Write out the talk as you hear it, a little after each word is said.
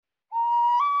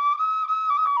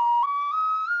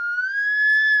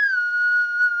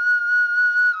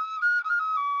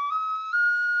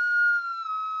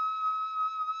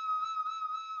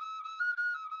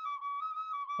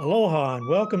Aloha and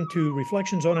welcome to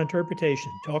Reflections on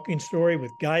Interpretation, talking story with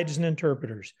guides and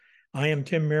interpreters. I am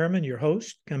Tim Merriman, your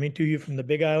host, coming to you from the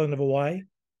Big Island of Hawaii.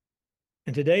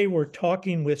 And today we're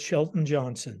talking with Shelton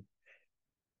Johnson.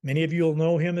 Many of you will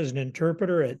know him as an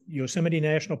interpreter at Yosemite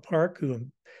National Park who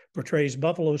portrays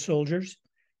buffalo soldiers.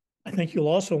 I think you'll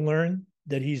also learn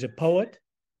that he's a poet,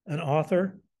 an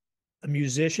author, a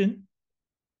musician,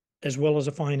 as well as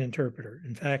a fine interpreter.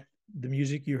 In fact, the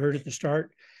music you heard at the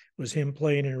start was him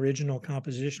playing an original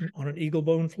composition on an eagle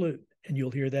bone flute. And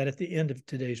you'll hear that at the end of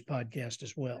today's podcast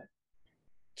as well.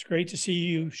 It's great to see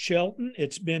you, Shelton.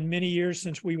 It's been many years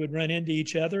since we would run into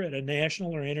each other at a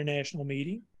national or international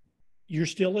meeting. You're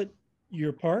still at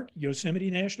your park,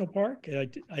 Yosemite National Park,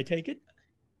 I take it?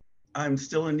 I'm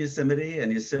still in Yosemite,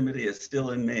 and Yosemite is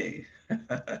still in me.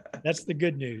 That's the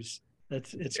good news.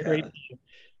 It's Yeah, great to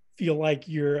feel like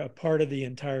you're a part of the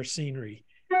entire scenery.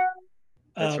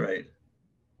 that's right.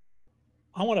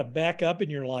 I want to back up in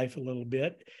your life a little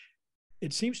bit.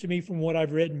 It seems to me from what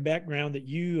I've read in background that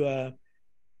you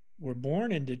were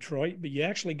born in Detroit, but you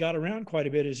actually got around quite a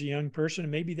bit as a young person,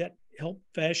 and maybe that helped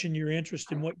fashion your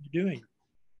interest in what you're doing.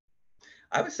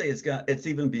 I would say it's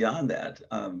even beyond that.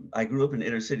 I grew up in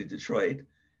inner city Detroit.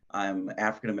 I'm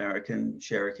African American,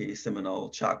 Cherokee, Seminole,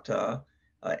 Choctaw,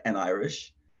 and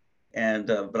Irish. And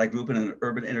but I grew up in an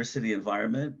urban inner city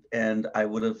environment, and that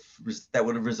would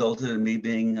have resulted in me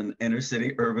being an inner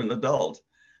city urban adult.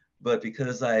 But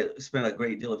because I spent a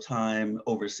great deal of time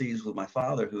overseas with my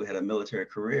father, who had a military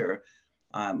career,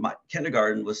 my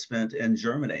kindergarten was spent in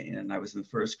Germany, and I was in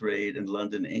first grade in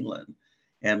London, England.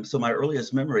 And so my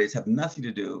earliest memories have nothing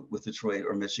to do with Detroit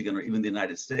or Michigan or even the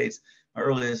United States. My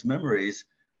earliest memories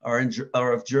are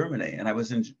of Germany, and I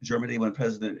was in Germany when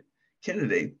President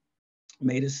Kennedy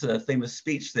made his famous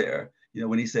speech there. You know,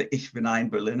 when he said "Ich bin ein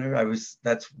Berliner,"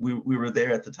 we were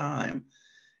there at the time,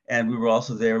 and we were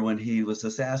also there when he was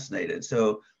assassinated.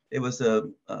 So it was a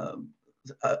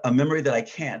memory that I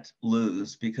can't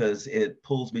lose because it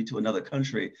pulls me to another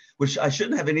country, which I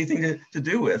shouldn't have anything to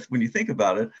do with when you think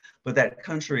about it. But that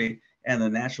country and the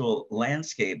natural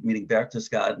landscape, meaning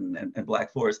Berchtesgaden and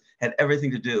Black Forest, had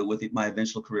everything to do with my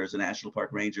eventual career as a national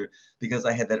park ranger, because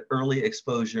I had that early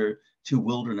exposure to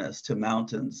wilderness, to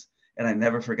mountains, and I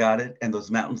never forgot it. And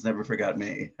those mountains never forgot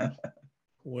me.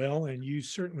 Well, and you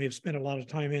certainly have spent a lot of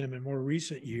time in them in more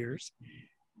recent years.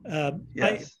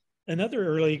 Yes. Another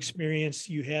early experience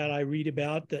you had, I read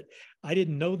about that I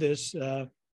didn't know this, or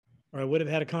I would have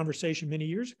had a conversation many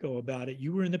years ago about it.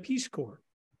 You were in the Peace Corps.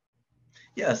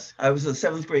 Yes, I was a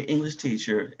seventh grade English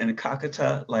teacher in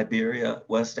Kakata, Liberia,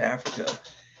 West Africa.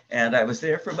 And I was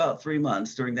there for about 3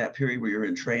 months during that period where you're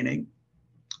in training.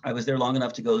 I was there long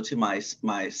enough to go to my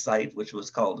site, which is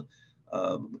called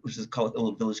a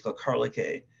little village called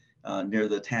Karlake, near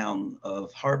the town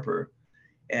of Harper.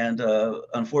 And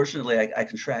unfortunately, I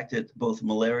contracted both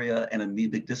malaria and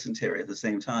amoebic dysentery at the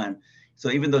same time. So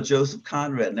even though Joseph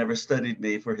Conrad never studied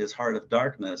me for his Heart of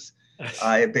Darkness,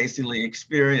 I basically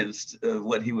experienced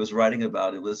what he was writing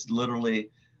about. It was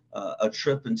literally a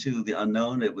trip into the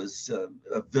unknown. It was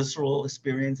a visceral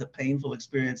experience, a painful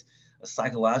experience, a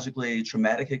psychologically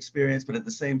traumatic experience. But at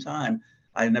the same time,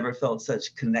 I never felt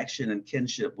such connection and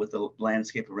kinship with the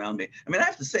landscape around me. I mean, I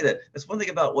have to say that that's one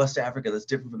thing about West Africa that's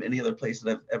different from any other place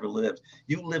that I've ever lived.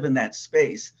 You live in that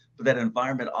space, but that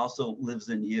environment also lives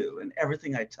in you. And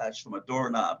everything I touched, from a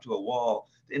doorknob to a wall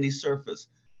to any surface,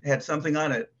 had something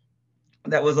on it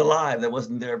that was alive, that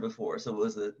wasn't there before. So it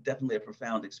was definitely a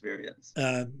profound experience.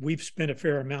 We've spent a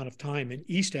fair amount of time in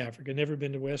East Africa, never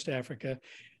been to West Africa,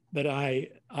 but I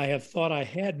have thought I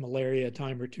had malaria a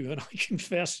time or two, and I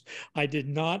confess I did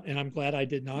not, and I'm glad I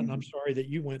did not, and I'm sorry that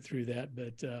you went through that,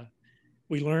 but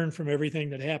we learn from everything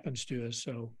that happens to us.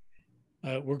 So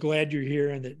we're glad you're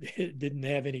here and that it didn't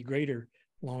have any greater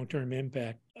long-term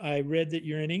impact. I read that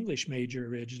you're an English major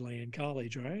originally in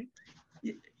college, right?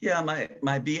 Yeah,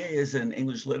 my BA is in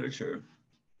English literature,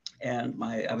 and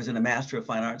I was in a Master of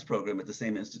Fine Arts program at the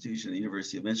same institution, the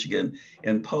University of Michigan,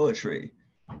 in poetry.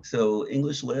 So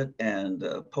English lit and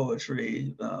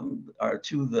poetry are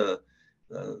two of the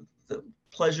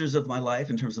pleasures of my life,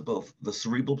 in terms of both the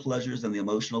cerebral pleasures and the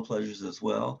emotional pleasures as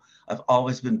well. I've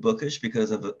always been bookish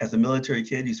because as a military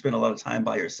kid, you spend a lot of time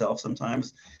by yourself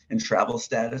sometimes in travel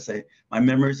status. My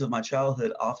memories of my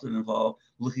childhood often involve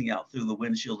looking out through the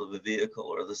windshield of a vehicle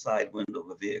or the side window of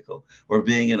a vehicle or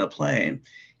being in a plane.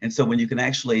 And so when you can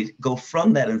actually go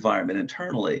from that environment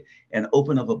internally and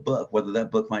open up a book, whether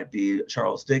that book might be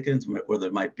Charles Dickens, whether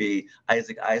it might be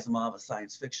Isaac Asimov, a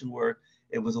science fiction work,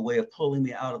 it was a way of pulling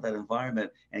me out of that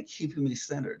environment and keeping me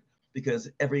centered, because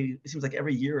it seems like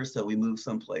every year or so we move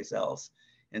someplace else.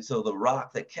 And so the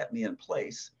rock that kept me in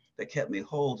place, that kept me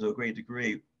whole to a great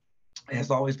degree,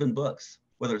 has always been books,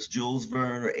 whether it's Jules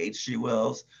Verne or H.G.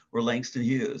 Wells or Langston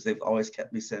Hughes. They've always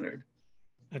kept me centered.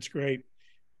 That's great.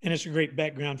 And it's a great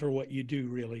background for what you do,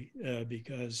 really,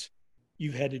 because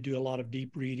you've had to do a lot of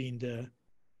deep reading to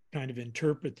kind of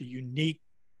interpret the unique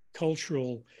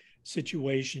cultural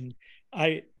situation.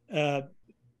 I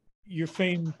You're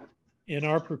famed in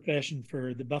our profession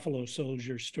for the Buffalo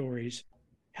Soldier stories.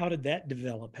 How did that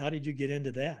develop? How did you get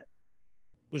into that?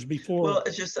 It was before Well,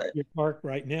 it's just your park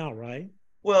right now, right?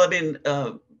 well, I mean,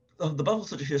 the Buffalo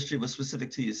Soldier history was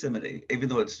specific to Yosemite, even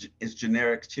though it's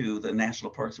generic to the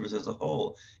national park service as a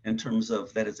whole, in terms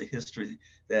of that is a history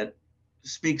that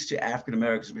speaks to African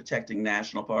Americans protecting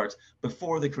national parks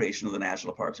before the creation of the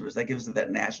National Park Service. That gives it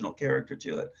that national character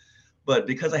to it. But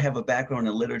because I have a background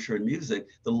in literature and music,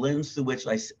 the lens through which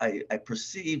I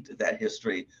perceived that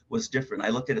history was different. I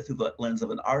looked at it through the lens of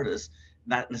an artist,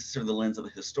 not necessarily the lens of a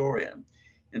historian.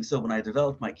 And so when I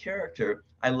developed my character,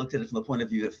 I looked at it from the point of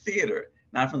view of theater,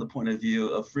 not from the point of view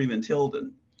of Freeman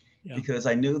Tilden, Yeah. because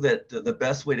I knew that the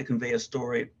best way to convey a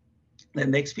story that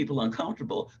makes people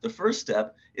uncomfortable, the first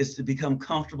step is to become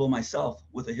comfortable myself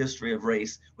with a history of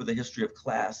race, with a history of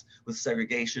class, with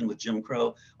segregation, with Jim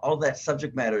Crow. All that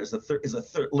subject matter is a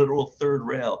literal third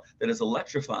rail that is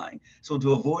electrifying. So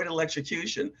to avoid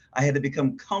electrocution, I had to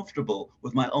become comfortable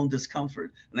with my own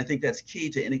discomfort. And I think that's key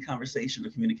to any conversation or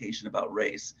communication about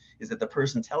race, is that the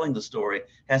person telling the story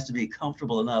has to be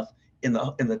comfortable enough in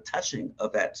the touching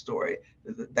of that story,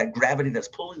 that gravity that's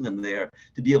pulling them there,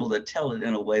 to be able to tell it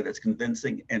in a way that's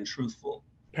convincing and truthful.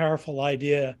 Powerful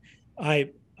idea. I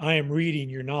am reading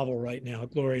your novel right now,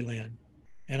 Gloryland,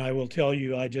 and I will tell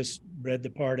you, I just read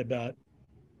the part about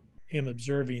him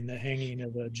observing the hanging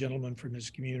of a gentleman from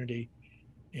his community,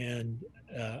 and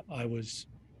I was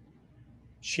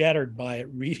shattered by it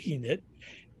reading it.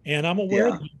 And I'm aware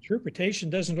Yeah. that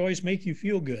interpretation doesn't always make you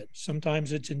feel good.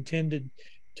 Sometimes it's intended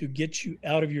to get you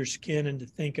out of your skin and to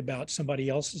think about somebody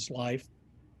else's life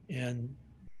and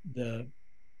the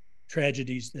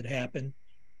tragedies that happen.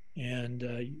 And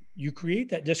you create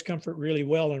that discomfort really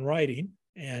well in writing.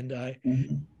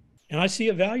 Mm-hmm. And I see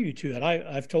a value to it.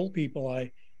 I've told people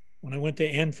when I went to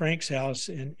Anne Frank's house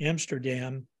in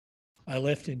Amsterdam, I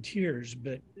left in tears,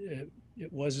 but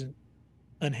it wasn't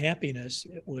unhappiness.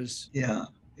 It was Yeah.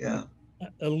 Yeah.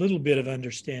 a little bit of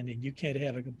understanding. You can't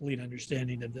have a complete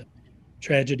understanding of the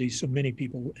tragedy so many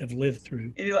people have lived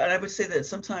through. And I would say that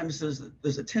sometimes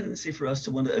there's a tendency for us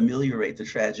to want to ameliorate the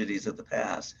tragedies of the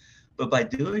past. But by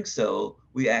doing so,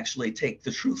 we actually take the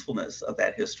truthfulness of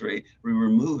that history, we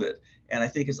remove it. And I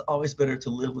think it's always better to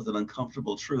live with an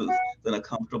uncomfortable truth than a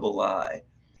comfortable lie.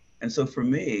 And so for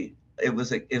me, it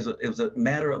was a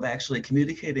matter of actually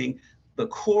communicating the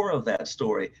core of that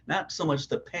story, not so much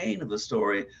the pain of the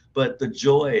story, but the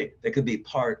joy that could be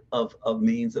part of a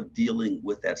means of dealing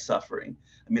with that suffering.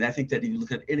 I mean, I think that if you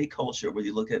look at any culture, where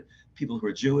you look at people who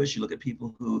are Jewish, you look at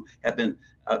people who have been,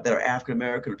 that are African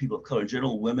American, or people of color in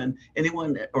general, women,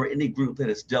 anyone or any group that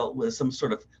has dealt with some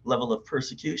sort of level of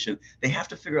persecution, they have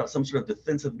to figure out some sort of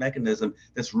defensive mechanism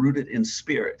that's rooted in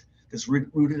spirit, that's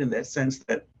rooted in that sense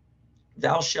that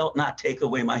thou shalt not take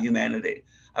away my humanity.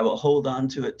 I will hold on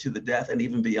to it to the death and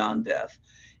even beyond death.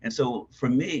 And so for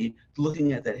me,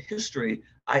 looking at that history,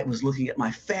 I was looking at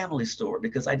my family story,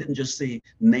 because I didn't just see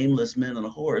nameless men on a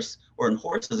horse or in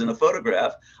horses in a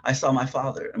photograph. I saw my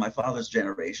father and my father's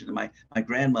generation, and my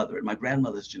grandmother and my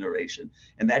grandmother's generation.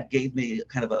 And that gave me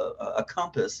kind of a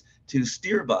compass to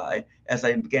steer by as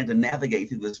I began to navigate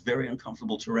through this very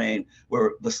uncomfortable terrain,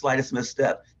 where the slightest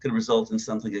misstep could result in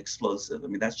something explosive. I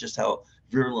mean, that's just how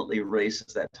virulently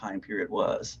racist that time period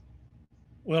was.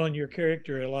 Well, and your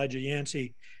character, Elijah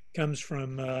Yancey, comes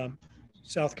from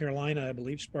South Carolina, I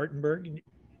believe, Spartanburg.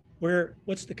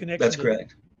 What's the That's connection to,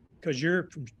 correct. because you're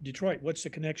from Detroit, what's the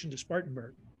connection to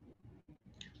Spartanburg?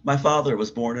 My father was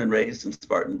born and raised in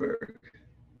Spartanburg.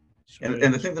 So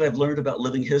And the thing that I've learned about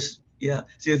living history, yeah.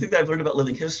 See, the thing that I've learned about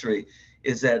living history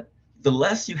is that the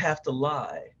less you have to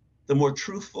lie, the more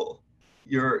truthful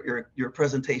your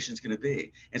presentation is going to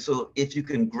be. And so if you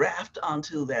can graft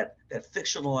onto that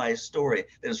fictionalized story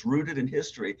that is rooted in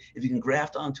history, if you can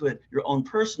graft onto it your own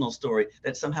personal story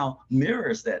that somehow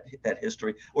mirrors that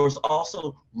history, or is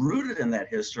also rooted in that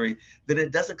history, that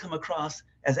it doesn't come across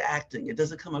as acting. It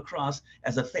doesn't come across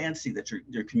as a fancy that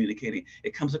you're communicating.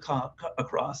 It comes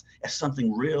across as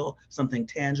something real, something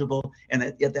tangible,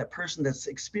 and yet that person that's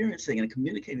experiencing and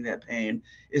communicating that pain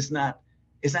is not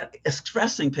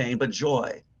expressing pain, but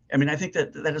joy. I mean, I think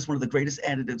that is one of the greatest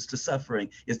antidotes to suffering,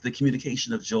 is the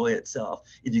communication of joy itself.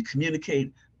 If you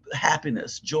communicate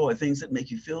happiness, joy, things that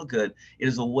make you feel good. It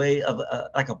is a way of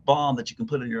like a balm that you can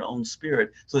put in your own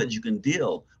spirit so that you can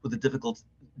deal with the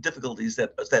difficulties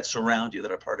that surround you,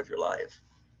 that are part of your life.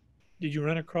 Did you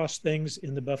run across things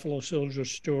in the Buffalo Soldier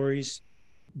stories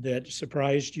that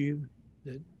surprised you,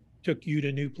 that took you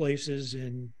to new places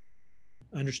in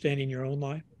understanding your own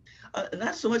life?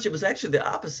 Not so much. It was actually the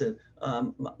opposite.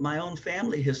 My own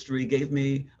family history gave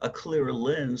me a clearer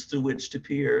lens through which to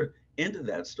peer into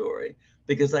that story,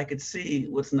 because I could see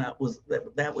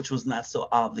that which was not so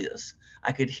obvious.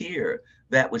 I could hear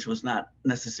that which was not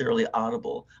necessarily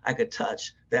audible. I could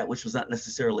touch that which was not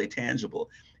necessarily tangible.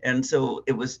 And so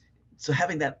it was so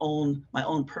having my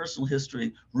own personal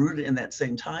history rooted in that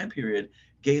same time period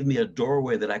gave me a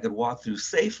doorway that I could walk through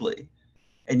safely,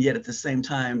 and yet at the same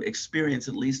time experience,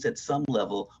 at least at some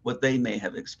level, what they may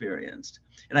have experienced.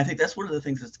 And I think that's one of the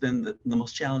things that's been the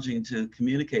most challenging to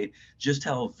communicate, just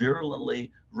how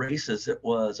virulently racist it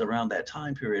was around that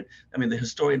time period. I mean, the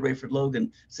historian Rayford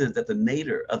Logan says that the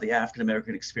nadir of the African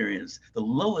American experience, the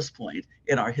lowest point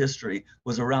in our history,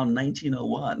 was around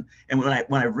 1901. And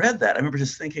when I read that, I remember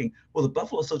just thinking, well, the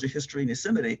Buffalo Soldier history in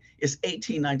Yosemite is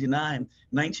 1899,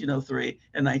 1903,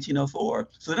 and 1904.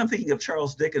 So then I'm thinking of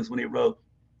Charles Dickens when he wrote,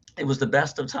 it was the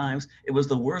best of times, it was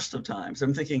the worst of times.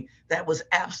 I'm thinking that was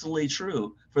absolutely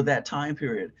true for that time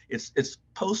period. It's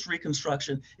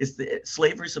post-Reconstruction.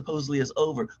 Slavery supposedly is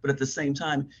over, but at the same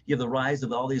time, you have the rise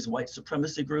of all these white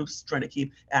supremacy groups trying to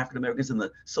keep African Americans in the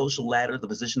social ladder, the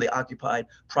position they occupied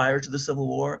prior to the Civil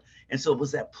War. And so it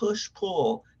was that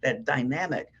push-pull, that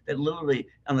dynamic, that literally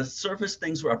on the surface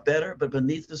things were better, but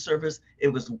beneath the surface it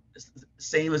was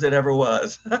same as it ever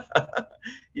was.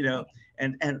 you know.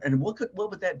 And what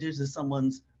would that do to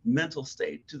someone's mental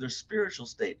state, to their spiritual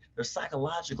state, their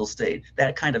psychological state,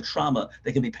 that kind of trauma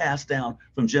that can be passed down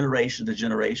from generation to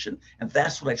generation? And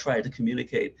that's what I tried to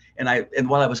communicate. And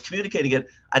while I was communicating it,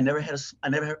 I never had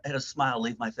a smile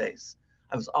leave my face.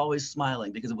 I was always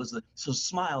smiling, because so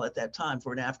smile at that time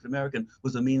for an African American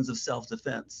was a means of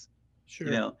self-defense.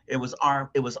 Sure. It was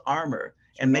armor.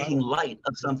 And making light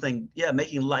of something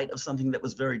that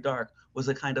was very dark was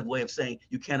a kind of way of saying,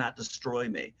 you cannot destroy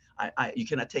me. You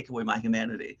cannot take away my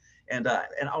humanity. And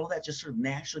all of that just sort of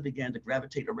naturally began to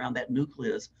gravitate around that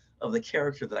nucleus of the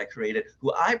character that I created,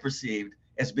 who I perceived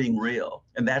as being real.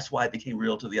 And that's why it became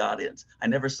real to the audience. I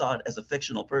never saw it as a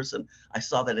fictional person. I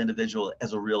saw that individual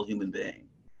as a real human being.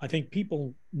 I think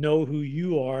people know who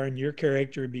you are and your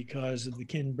character because of the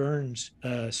Ken Burns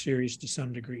series to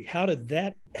some degree. How did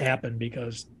that happen?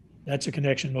 Because that's a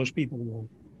connection most people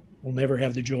will never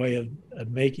have the joy of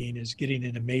making, is getting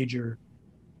in a major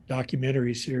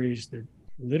documentary series that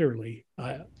literally,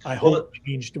 I hope,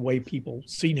 changed the way people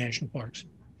see national parks.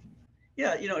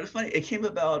 Yeah, it's funny. It came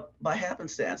about by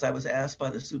happenstance. I was asked by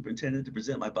the superintendent to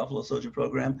present my Buffalo Soldier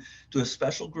program to a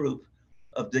special group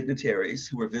of dignitaries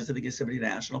who were visiting Yosemite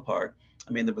National Park.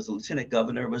 I mean, there was a lieutenant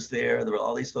governor was there. There were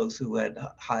all these folks who had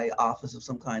high office of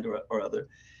some kind or other.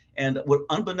 And what,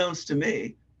 unbeknownst to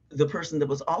me, the person that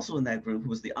was also in that group, who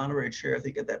was the honorary chair, I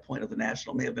think at that point of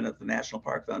may have been at the National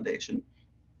Park Foundation,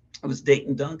 it was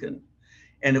Dayton Duncan.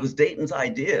 And it was Dayton's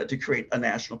idea to create a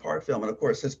national park film. And of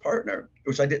course, his partner,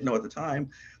 which I didn't know at the time,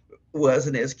 was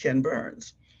and is Ken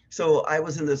Burns. So I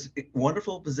was in this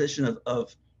wonderful position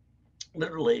of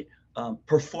literally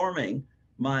performing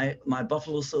my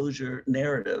Buffalo Soldier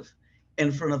narrative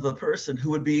in front of a person who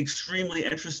would be extremely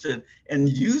interested in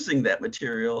using that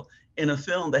material in a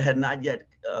film that had not yet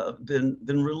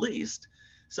been released.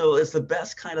 So it's the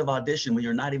best kind of audition when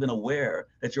you're not even aware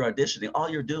that you're auditioning. All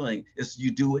you're doing is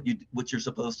you do what you're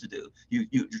supposed to do.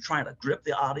 You're trying to grip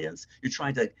the audience. You're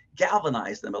trying to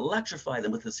galvanize them, electrify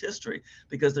them with this history,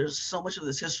 because there's so much of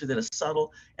this history that is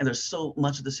subtle, and there's so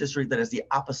much of this history that is the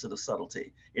opposite of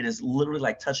subtlety. It is literally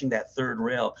like touching that third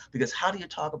rail, because how do you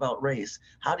talk about race?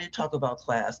 How do you talk about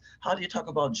class? How do you talk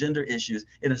about gender issues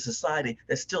in a society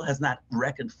that still has not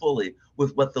reckoned fully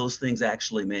with what those things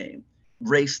actually mean?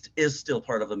 Race is still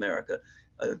part of America.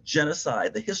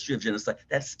 Genocide, the history of genocide,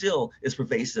 that still is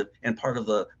pervasive and part of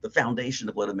the foundation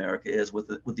of what America is with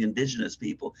the indigenous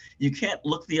people. You can't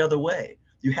look the other way.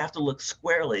 You have to look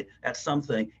squarely at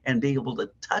something and be able to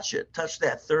touch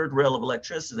that third rail of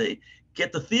electricity,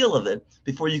 get the feel of it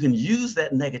before you can use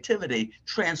that negativity,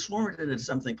 transform it into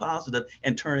something positive,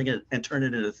 and turn it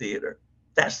into theater.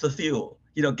 That's the fuel.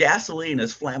 Gasoline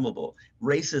is flammable.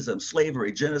 Racism,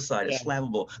 slavery, genocide is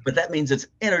flammable, but that means it's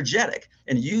energetic,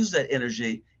 and use that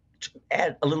energy to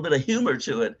add a little bit of humor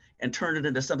to it and turn it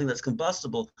into something that's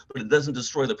combustible, but it doesn't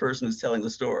destroy the person who's telling the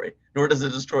story, nor does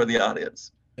it destroy the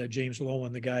audience. James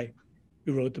Lowen, the guy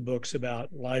who wrote the books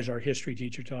about lies our history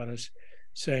teacher taught us,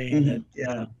 saying that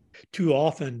Yeah, too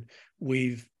often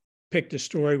we've picked a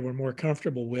story we're more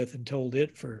comfortable with and told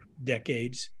it for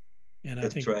decades. And I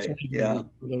that's think right. maybe Yeah.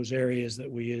 those areas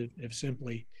that we have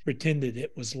simply pretended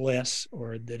it was less,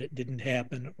 or that it didn't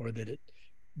happen, or that it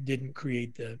didn't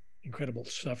create the incredible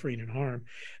suffering and harm.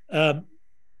 Um,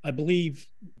 I believe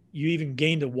you even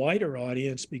gained a wider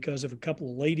audience because of a couple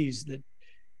of ladies that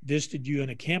visited you in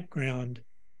a campground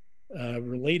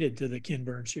related to the Ken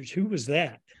Burns series. Who was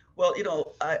that? Well,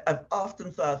 I've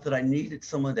often thought that I needed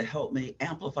someone to help me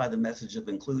amplify the message of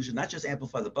inclusion, not just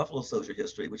amplify the Buffalo Soldier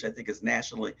history, which I think is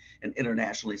nationally and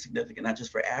internationally significant, not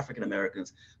just for African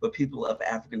Americans, but people of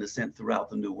African descent throughout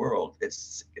the New World.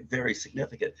 It's very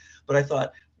significant. But I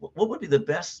thought, what would be the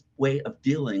best way of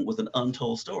dealing with an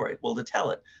untold story? Well, to tell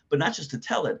it, but not just to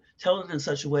tell it in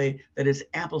such a way that it's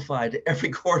amplified to every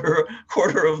quarter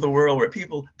of the world, where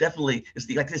people definitely it's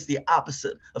the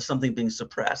opposite of something being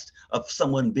suppressed, of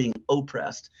someone being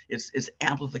oppressed. It's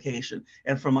amplification.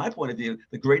 And from my point of view,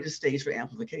 the greatest stage for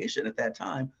amplification at that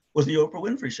time was the Oprah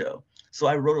Winfrey Show. So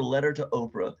I wrote a letter to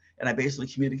Oprah, and I basically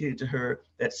communicated to her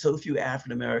that so few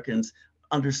African Americans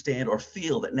understand or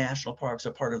feel that national parks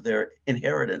are part of their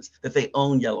inheritance, that they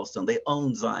own Yellowstone, they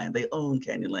own Zion, they own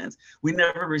Canyonlands. We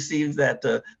never received that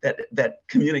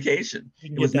communication. You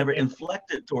can It get was that never memo.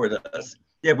 inflected toward us.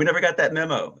 Yeah, we never got that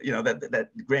memo, that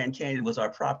Grand Canyon was our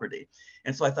property.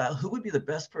 And so I thought, who would be the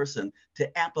best person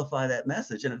to amplify that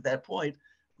message? And at that point,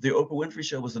 the Oprah Winfrey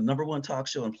Show was the #1 talk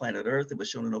show on planet Earth. It was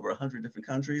shown in over 100 different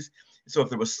countries. So if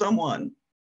there was someone,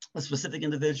 a specific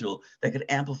individual that could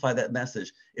amplify that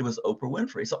message, it was Oprah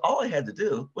Winfrey. So all I had to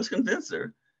do was convince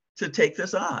her to take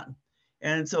this on.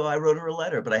 And so I wrote her a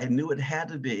letter, but I knew it had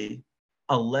to be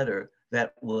a letter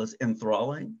that was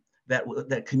enthralling,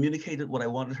 that communicated what I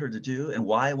wanted her to do and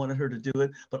why I wanted her to do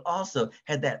it, but also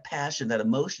had that passion, that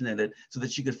emotion in it, so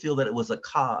that she could feel that it was a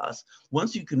cause.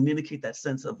 Once you communicate that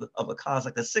sense of a cause,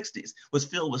 like the 60s was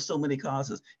filled with so many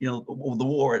causes, the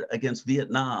war against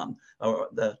Vietnam, or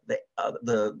the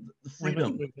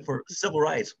freedom for civil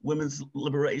rights, women's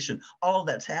liberation, all of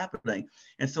that's happening.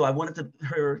 And so I wanted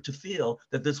her to feel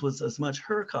that this was as much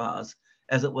her cause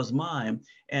as it was mine.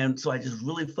 And so I just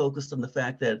really focused on the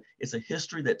fact that it's a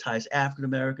history that ties African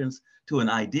Americans to an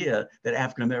idea that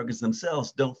African Americans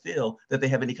themselves don't feel that they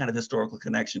have any kind of historical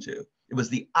connection to. It was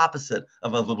the opposite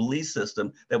of a belief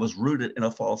system that was rooted in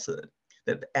a falsehood,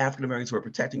 that African Americans were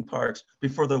protecting parks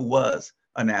before there was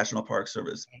a National Park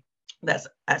Service.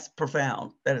 That's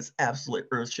profound. That is absolutely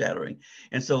earth-shattering.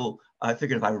 And so I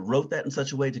figured if I wrote that in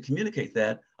such a way to communicate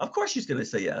that, of course she's going to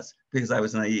say yes, because I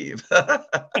was naive. But,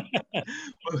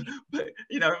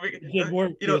 It did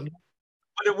work, didn't it?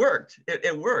 but it worked.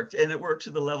 It worked, and it worked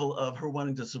to the level of her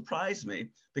wanting to surprise me,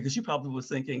 because she probably was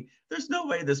thinking, "There's no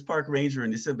way this park ranger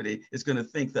in Yosemite is going to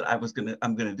think that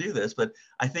I'm going to do this." But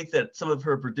I think that some of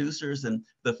her producers and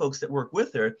the folks that work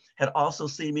with her had also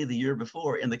seen me the year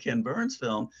before in the Ken Burns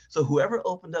film. So whoever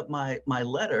opened up my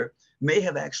letter may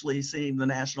have actually seen the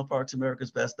National Parks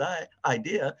America's Best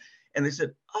Idea, and they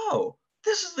said, "Oh,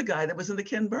 this is the guy that was in the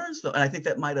Ken Burns film." And I think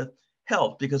that might have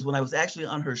helped, because when I was actually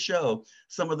on her show,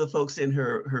 some of the folks in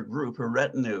her group, her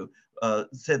retinue,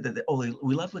 said that, "Oh,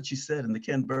 we love what you said in the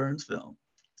Ken Burns film."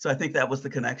 So I think that was the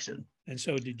connection. And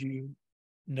so did you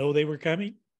know they were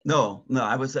coming? No,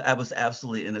 I was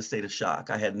absolutely in a state of shock.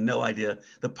 I had no idea.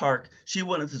 The park, she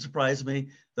wanted to surprise me.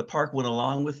 The park went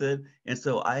along with it. And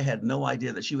so I had no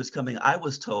idea that she was coming. I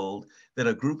was told that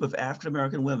a group of African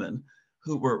American women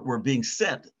who were being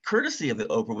sent, courtesy of the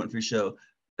Oprah Winfrey Show,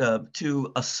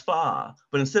 to a spa.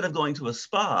 But instead of going to a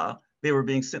spa, they were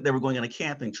going on a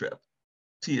camping trip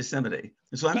to Yosemite.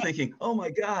 And so I'm thinking, oh my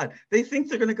God, they think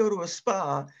they're going to go to a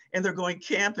spa and they're going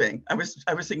camping. I was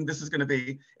thinking this is going to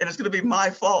be, and it's going to be my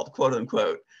fault, quote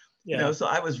unquote. Yeah. So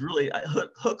I was really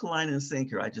hook, line, and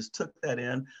sinker. I just took that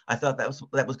in. I thought that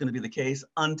was going to be the case,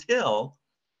 until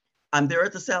I'm there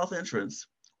at the south entrance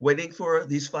waiting for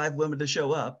these 5 women to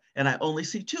show up, and I only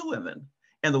see 2 women.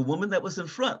 And the woman that was in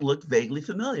front looked vaguely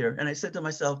familiar. And I said to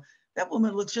myself, that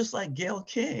woman looks just like Gayle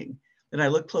King. And I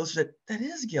looked closer, said, that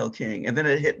is Gayle King. And then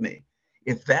it hit me.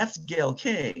 If that's Gayle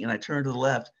King, and I turned to the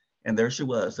left, and there she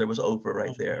was. There was Oprah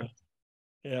right there.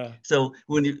 Yeah. So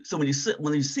when you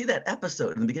see that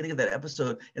episode, in the beginning of that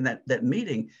episode, in that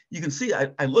meeting, you can see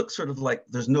I look sort of like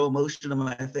there's no emotion on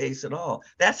my face at all.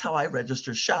 That's how I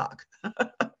register shock.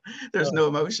 There's no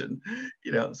emotion,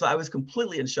 So I was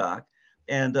completely in shock,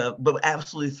 and but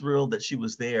absolutely thrilled that she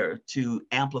was there to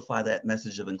amplify that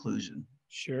message of inclusion.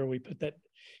 Sure. We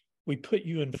put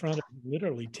you in front of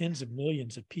literally tens of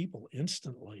millions of people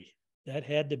instantly. That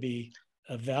had to be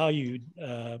a valued.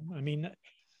 I mean,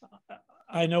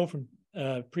 I know from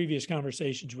previous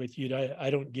conversations with you, I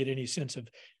don't get any sense of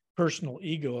personal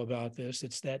ego about this.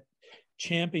 It's that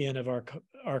champion of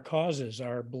our causes,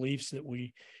 our beliefs that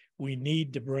we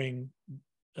need to bring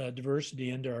diversity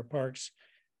into our parks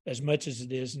as much as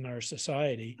it is in our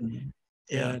society. Mm-hmm.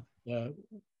 Yeah. And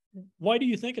why do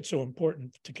you think it's so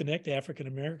important to connect African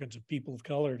Americans and people of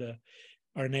color to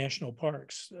our national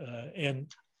parks?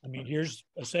 And I mean, here's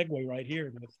a segue right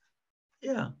here.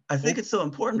 Yeah, I think it's so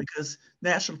important because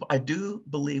I do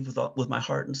believe with my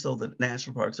heart and soul that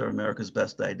national parks are America's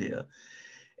best idea.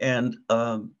 And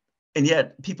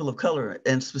yet people of color,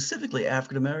 and specifically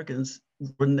African Americans,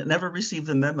 never received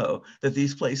the memo that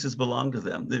these places belong to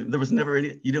them. There was never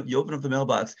any, you open up the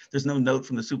mailbox, there's no note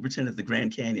from the superintendent of the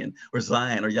Grand Canyon or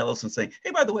Zion or Yellowstone saying,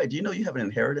 hey, by the way, do you know you have an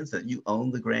inheritance, that you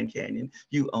own the Grand Canyon,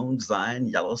 you own Zion,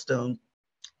 Yellowstone?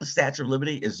 The Statue of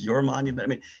Liberty is your monument. I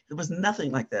mean, there was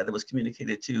nothing like that that was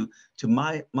communicated to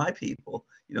my people,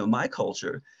 my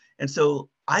culture. And so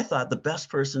I thought the best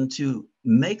person to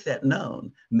make that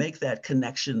known, make that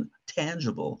connection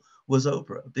tangible, was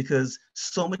Oprah, because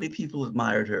so many people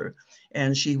admired her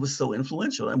and she was so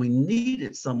influential. And we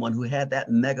needed someone who had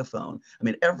that megaphone. I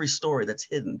mean, every story that's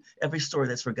hidden, every story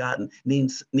that's forgotten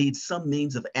needs some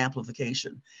means of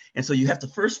amplification. And so you have to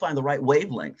first find the right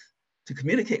wavelength to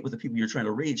communicate with the people you're trying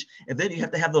to reach. And then you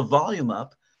have to have the volume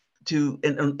up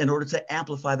in order to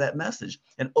amplify that message.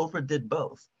 And Oprah did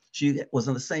both. She was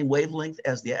on the same wavelength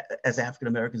as African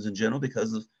Americans in general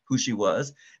because of who she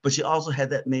was, but she also had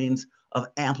that means of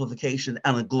amplification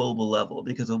on a global level,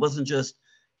 because it wasn't just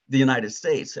the United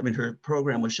States. I mean, her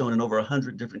program was shown in over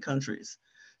 100 different countries.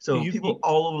 So people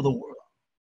all over the world.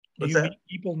 Do you meet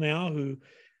people now who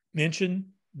mention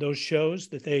those shows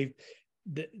that they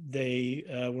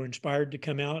were inspired to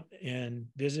come out and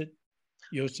visit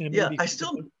Yosemite? Yeah, I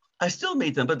still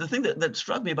meet them. But the thing that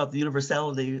struck me about the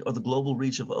universality or the global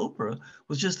reach of Oprah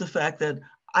was just the fact that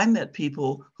I met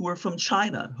people who were from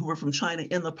China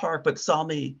in the park, but saw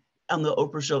me on the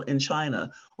Oprah show in China,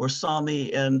 or saw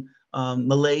me in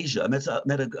Malaysia. I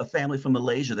met a family from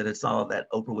Malaysia that had saw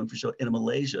that Oprah Winfrey show in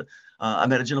Malaysia. I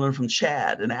met a gentleman from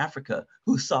Chad in Africa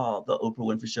who saw the Oprah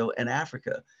Winfrey show in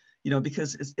Africa.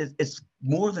 Because it's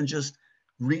more than just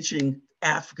reaching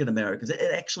African Americans.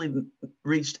 It actually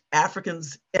reached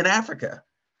Africans in Africa.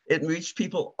 It reached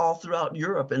people all throughout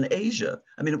Europe and Asia.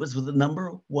 I mean, it was the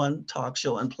 #1 talk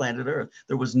show on planet Earth.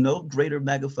 There was no greater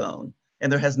megaphone,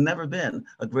 and there has never been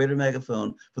a greater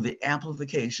megaphone for the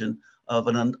amplification of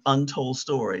an untold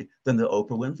story than the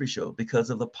Oprah Winfrey Show, because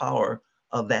of the power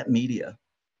of that media.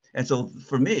 And so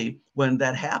for me, when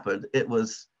that happened, it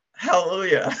was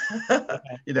hallelujah.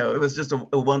 It was just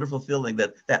a wonderful feeling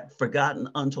that forgotten,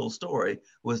 untold story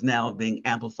was now being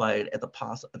amplified at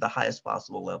the highest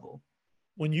possible level.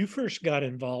 When you first got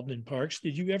involved in parks,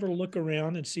 did you ever look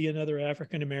around and see another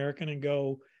African American and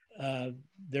go,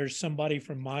 there's somebody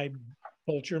from my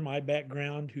culture, my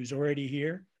background, who's already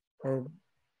here? Or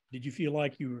did you feel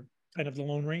like you were kind of the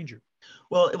Lone Ranger?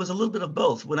 Well, it was a little bit of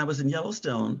both. When I was in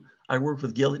Yellowstone, I worked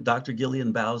with Dr.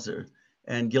 Gillian Bowser,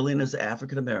 and Gillian is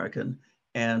African American,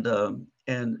 and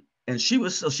she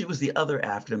was the other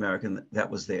African American that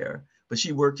was there. But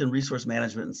she worked in resource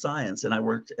management and science, and I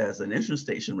worked as an entrance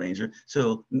station ranger.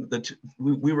 So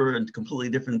we were in completely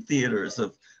different theaters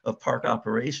of park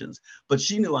operations. But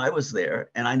she knew I was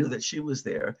there, and I knew that she was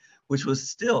there, which was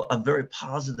still a very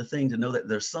positive thing to know that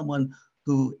there's someone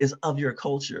who is of your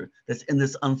culture that's in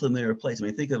this unfamiliar place. I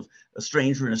mean, think of A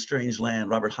Stranger in a Strange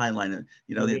Land, Robert Heinlein.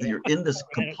 You're in this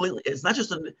completely. It's not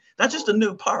just a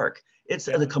new park. It's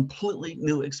a completely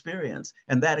new experience.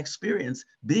 And that experience,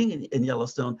 being in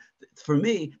Yellowstone, for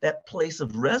me, that place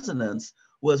of resonance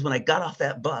was when I got off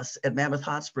that bus at Mammoth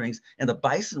Hot Springs and the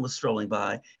bison was strolling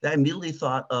by. I immediately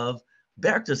thought of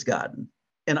Berchtesgaden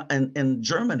in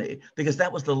Germany, because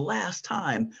that was the last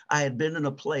time I had been in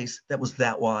a place that was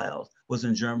that wild, was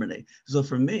in Germany. So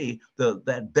for me,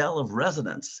 that bell of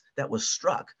resonance that was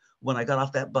struck when I got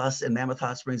off that bus in Mammoth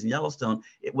Hot Springs and Yellowstone,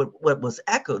 what was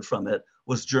echoed from it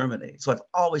was Germany. So I've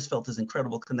always felt this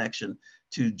incredible connection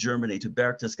to Germany, to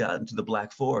Berchtesgaden, to the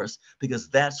Black Forest, because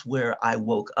that's where I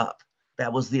woke up.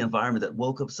 That was the environment that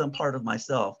woke up some part of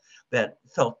myself that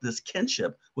felt this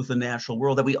kinship with the natural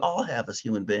world that we all have as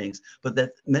human beings, but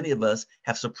that many of us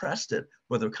have suppressed it,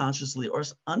 whether consciously or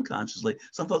unconsciously.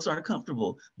 Some folks aren't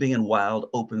comfortable being in wild,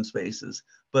 open spaces.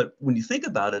 But when you think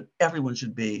about it, everyone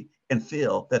should be and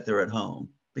feel that they're at home,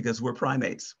 because we're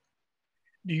primates.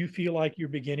 Do you feel like you're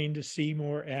beginning to see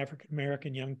more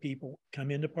African-American young people come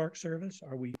into Park Service?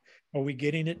 Are we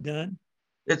getting it done?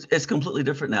 It's completely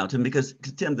different now, Tim, because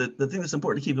Tim, the thing that's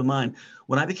important to keep in mind,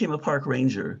 when I became a park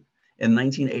ranger in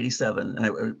 1987, and I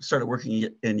started working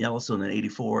in Yellowstone in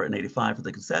 84 and 85 for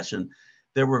the concession,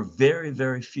 there were very,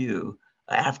 very few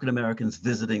African Americans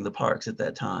visiting the parks at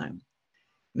that time.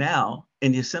 Now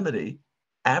in Yosemite,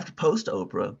 after post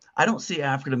Oprah, I don't see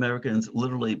African Americans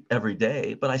literally every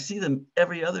day, but I see them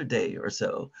every other day or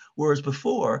so. Whereas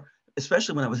before,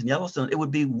 especially when I was in Yellowstone, it would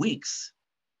be weeks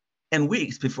and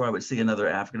weeks before I would see another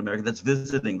African American that's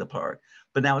visiting the park.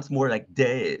 But now it's more like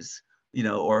days,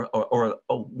 or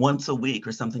once a week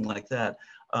or something like that.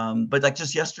 But like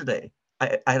just yesterday,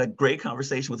 I had a great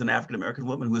conversation with an African American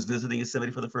woman who was visiting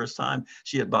Yosemite for the first time.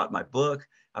 She had bought my book.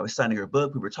 I was signing her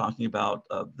book. We were talking about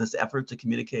this effort to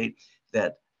communicate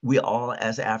that we all,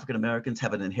 as African Americans,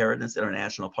 have an inheritance in our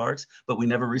national parks, but we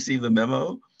never receive the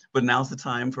memo. But now's the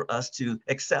time for us to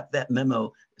accept that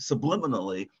memo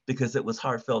subliminally because it was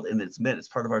heartfelt and it's meant, it's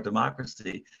part of our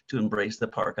democracy to embrace the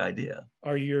park idea.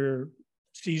 Are your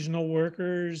seasonal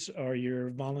workers, are your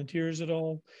volunteers at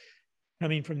all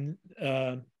coming from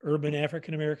urban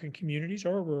African American communities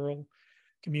or rural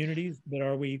communities? But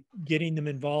are we getting them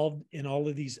involved in all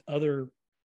of these other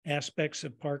aspects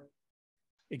of park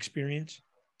experience?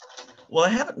 Well, I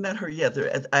haven't met her yet.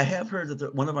 I have heard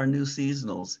that one of our new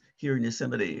seasonals here in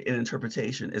Yosemite in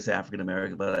interpretation is African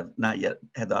American, but I've not yet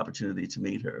had the opportunity to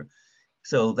meet her.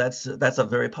 So that's a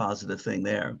very positive thing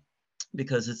there,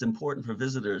 because it's important for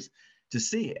visitors to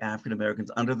see African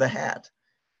Americans under the hat,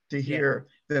 to hear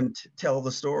them tell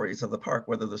the stories of the park,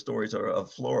 whether the stories are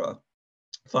of flora,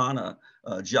 fauna,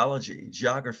 geology,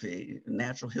 geography,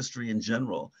 natural history in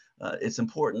general. It's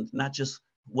important not just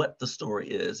what the story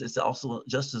is, it's also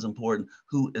just as important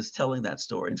who is telling that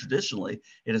story. And traditionally,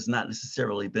 it has not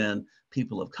necessarily been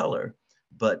people of color,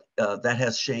 but that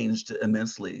has changed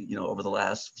immensely, over the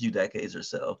last few decades or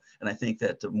so. And I think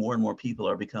that more and more people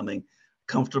are becoming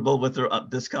comfortable with their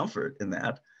discomfort in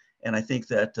that. And I think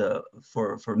that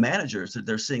for managers,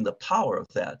 they're seeing the power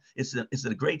of that. It's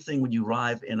a great thing when you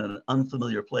arrive in an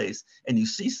unfamiliar place and you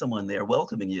see someone there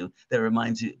welcoming you that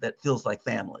reminds you, that feels like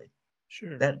family.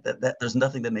 Sure. That there's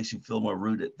nothing that makes you feel more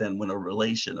rooted than when a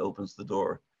relation opens the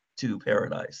door to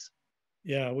paradise.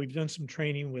 Yeah, we've done some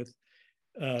training with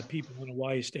people in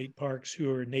Hawaii state parks who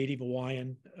are Native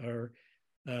Hawaiian or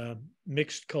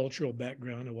mixed cultural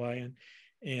background Hawaiian,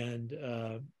 and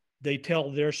they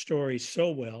tell their story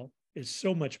so well. It's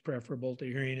so much preferable to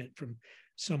hearing it from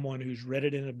someone who's read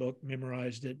it in a book,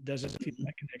 memorized it, doesn't feel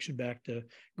that connection back to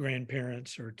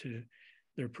grandparents or to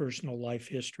their personal life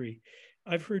history.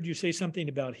 I've heard you say something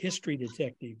about history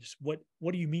detectives. What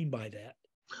do you mean by that?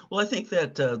 Well, I think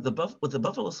that what the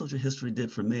Buffalo Social History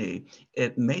did for me,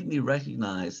 it made me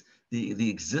recognize the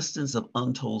existence of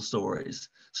untold stories,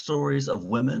 stories of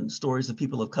women, stories of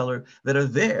people of color that are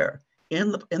there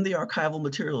in the archival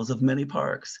materials of many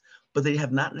parks, but they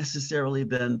have not necessarily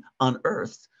been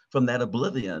unearthed from that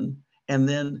oblivion and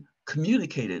then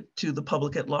communicated to the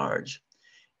public at large.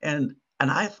 And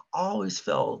I've always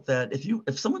felt that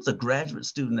if someone's a graduate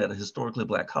student at a historically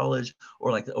Black college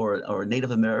or a Native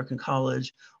American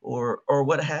college or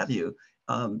what have you,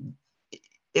 um,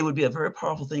 it would be a very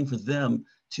powerful thing for them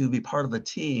to be part of a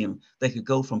team that could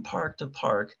go from park to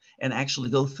park and actually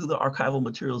go through the archival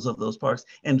materials of those parks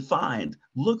and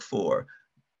look for,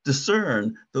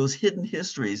 discern those hidden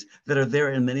histories that are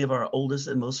there in many of our oldest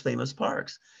and most famous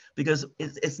parks. Because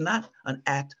it's not an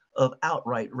act of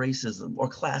outright racism or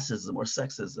classism or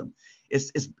sexism.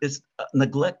 It's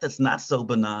neglect that's not so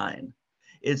benign.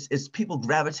 It's people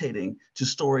gravitating to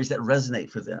stories that resonate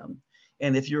for them.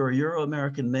 And if you're a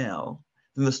Euro-American male,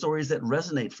 then the stories that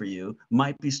resonate for you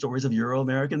might be stories of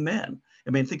Euro-American men. I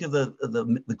mean, think of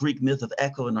the Greek myth of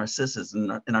Echo and Narcissus,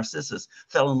 and Narcissus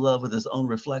fell in love with his own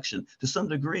reflection. To some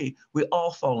degree, we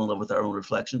all fall in love with our own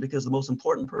reflection because the most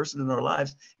important person in our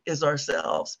lives is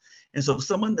ourselves. And so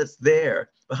someone that's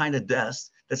there behind a desk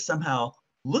that somehow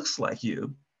looks like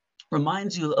you,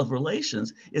 reminds you of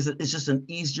relations, it's just an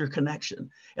easier connection.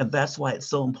 And that's why it's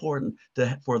so important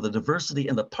for the diversity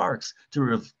in the parks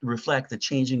to reflect the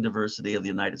changing diversity of the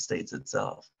United States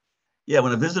itself. Yeah,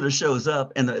 when a visitor shows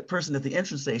up and the person at the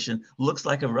entrance station looks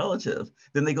like a relative,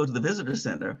 then they go to the visitor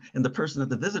center and the person at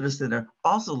the visitor center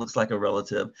also looks like a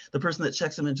relative. The person that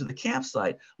checks them into the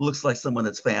campsite looks like someone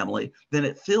that's family. Then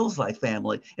it feels like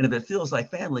family. And if it feels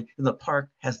like family, then the park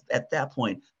has at that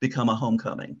point become a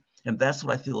homecoming. And that's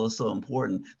what I feel is so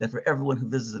important, that for everyone who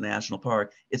visits a national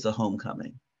park, it's a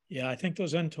homecoming. Yeah, I think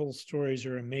those untold stories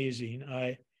are amazing.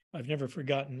 I've never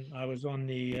forgotten. I was on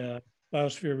the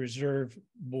Biosphere Reserve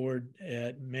Board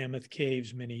at Mammoth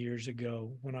Caves many years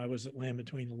ago when I was at Land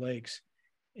Between the Lakes,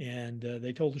 and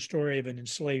they told the story of an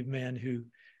enslaved man who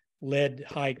led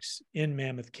hikes in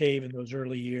Mammoth Cave in those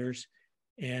early years,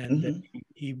 and that Hmm.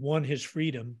 he won his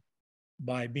freedom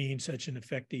by being such an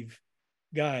effective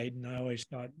guide. And I always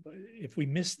thought, if we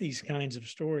miss these kinds of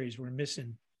stories, we're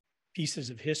missing pieces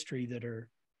of history that are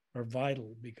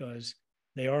vital, because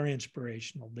they are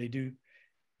inspirational. They do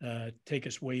take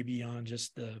us way beyond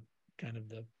just the kind of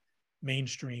the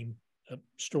mainstream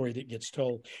story that gets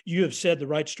told. You have said the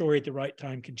right story at the right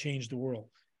time can change the world.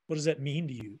 What does that mean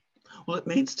to you? What it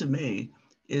means to me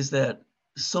is that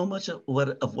so much of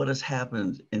what has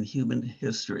happened in human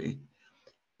history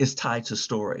is tied to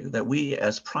story, that we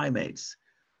as primates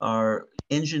are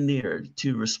engineered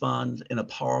to respond in a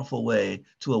powerful way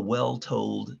to a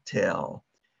well-told tale.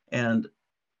 And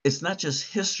it's not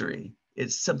just history,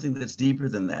 it's something that's deeper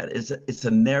than that. It's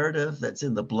a narrative that's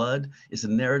in the blood, it's a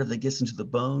narrative that gets into the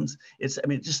bones. I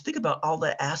mean, just think about all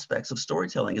the aspects of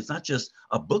storytelling. It's not just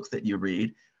a book that you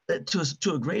read.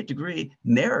 To a great degree,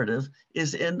 narrative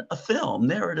is in a film,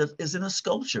 narrative is in a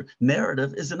sculpture,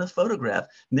 narrative is in a photograph,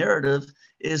 narrative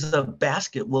is a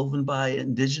basket woven by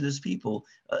indigenous people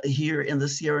here in the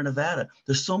Sierra Nevada.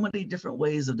 There's so many different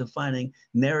ways of defining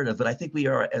narrative, but I think we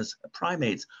are, as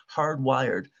primates,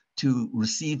 hardwired to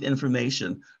receive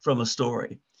information from a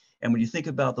story. And when you think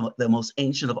about the most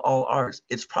ancient of all arts,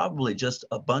 it's probably just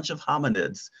a bunch of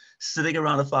hominids sitting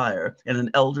around a fire and an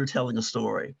elder telling a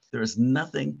story. There is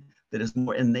nothing that is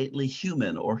more innately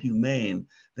human or humane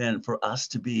than for us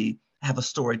to have a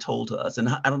story told to us. And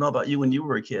I don't know about you when you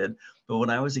were a kid, but when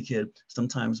I was a kid,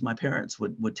 sometimes my parents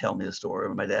would tell me a story,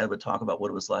 or my dad would talk about what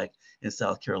it was like in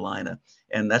South Carolina.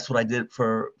 And that's what I did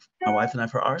for my wife and I,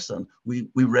 for our son. We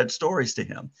read stories to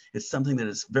him. It's something that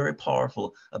is very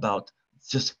powerful about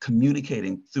just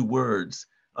communicating through words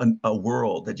a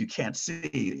world that you can't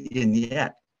see, and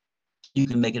yet you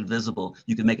can make it visible,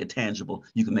 you can make it tangible,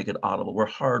 you can make it audible. We're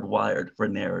hardwired for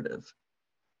narrative.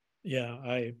 Yeah,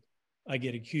 I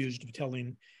get accused of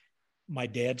telling my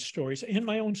dad's stories and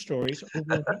my own stories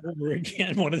over and over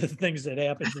again. One of the things that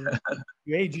happens is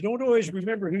you age, you don't always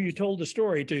remember who you told the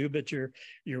story to, but you're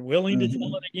willing to tell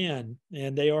Mm-hmm. it again,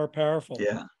 and they are powerful.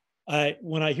 Yeah,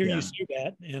 When I hear you yeah. say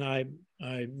that, and I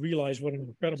realize what an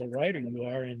incredible writer you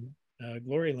are in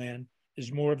Gloryland.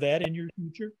 Is more of that in your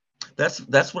future?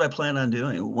 That's what I plan on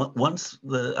doing. Once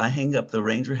I hang up the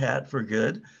ranger hat for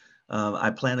good,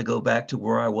 I plan to go back to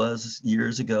where I was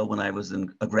years ago when I was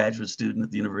a graduate student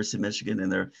at the University of Michigan in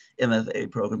their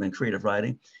MFA program in creative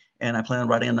writing. And I plan on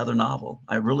writing another novel.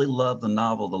 I really love the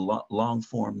novel, the long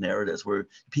form narratives where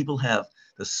people have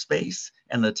the space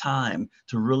and the time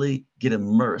to really get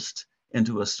immersed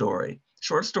into a story.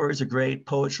 Short stories are great.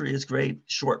 Poetry is great.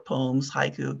 Short poems,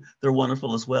 haiku, they're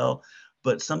wonderful as well.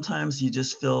 But sometimes you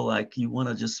just feel like you want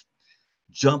to just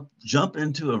jump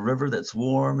into a river that's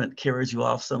warm and carries you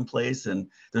off someplace, and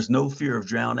there's no fear of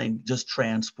drowning, just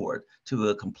transport to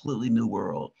a completely new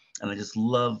world. And I just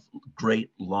love great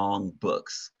long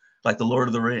books like The Lord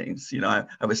of the Rings. I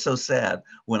was so sad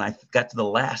when I got to the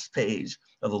last page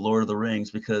of The Lord of the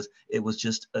Rings, because it was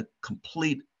just a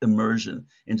complete immersion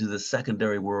into the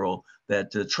secondary world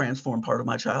that transformed part of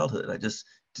my childhood. I just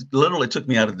literally took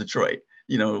me out of Detroit,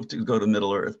 to go to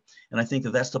Middle Earth. And I think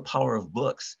that that's the power of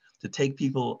books, to take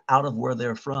people out of where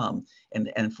they're from,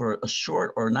 and for a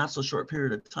short or not so short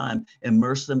period of time,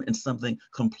 immerse them in something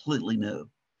completely new,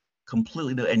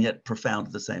 and yet profound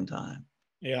at the same time.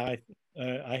 Yeah,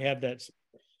 I had that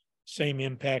same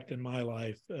impact in my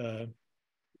life.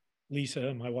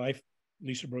 Lisa, my wife,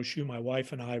 Lisa Brochu, my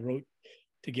wife and I wrote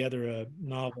together a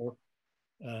novel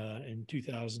in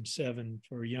 2007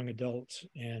 for young adults,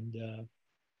 and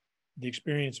the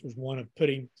experience was one of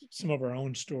putting some of our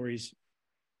own stories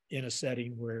in a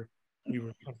setting where we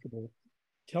were comfortable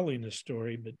telling the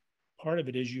story. But part of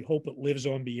it is you hope it lives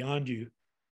on beyond you.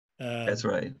 That's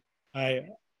right. I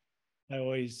I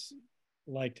always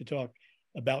like to talk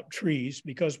about trees,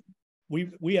 because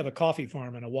we have a coffee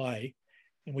farm in Hawaii,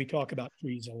 and we talk about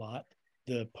trees a lot.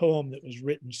 The poem that was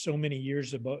written so many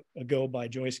years ago by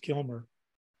Joyce Kilmer,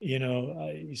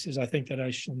 he says, I think that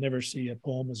I shall never see a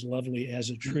poem as lovely as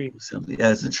a tree. Simply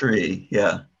as a tree.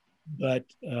 Yeah. But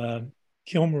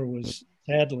Kilmer was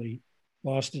sadly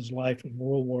lost his life in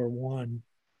World War One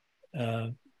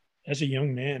as a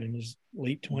young man in his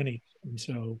late 20s. And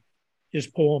so his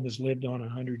poem has lived on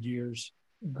 100 years,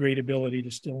 great ability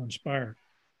to still inspire.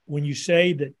 When you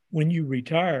say that when you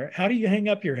retire, how do you hang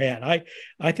up your hat?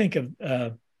 I think of,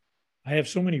 I have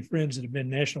so many friends that have been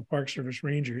National Park Service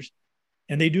Rangers,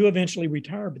 and they do eventually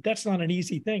retire, but that's not an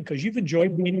easy thing, because you've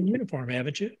enjoyed being in uniform,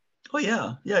 haven't you? Oh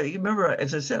yeah, yeah. You remember,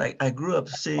 as I said, I grew up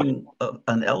seeing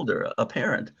an elder, a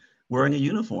parent, wearing a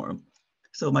uniform.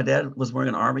 So my dad was wearing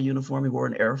an Army uniform. He wore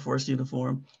an Air Force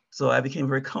uniform. So I became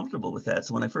very comfortable with that.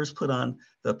 So when I first put on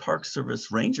the Park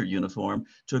Service Ranger uniform,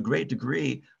 to a great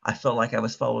degree, I felt like I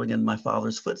was following in my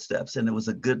father's footsteps, and it was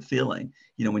a good feeling.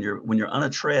 You know, when you're on a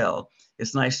trail,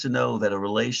 it's nice to know that a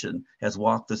relation has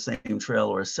walked the same trail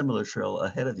or a similar trail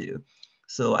ahead of you.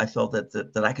 So I felt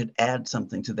that I could add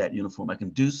something to that uniform. I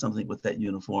can do something with that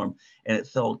uniform, and it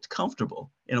felt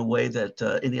comfortable in a way that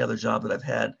any other job that I've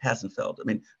had hasn't felt. I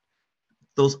mean,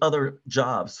 those other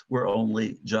jobs were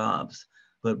only jobs,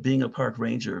 but being a park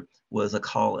ranger was a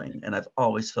calling, and I've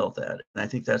always felt that. And I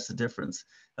think that's the difference.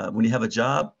 When you have a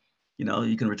job, you know,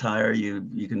 you can retire, you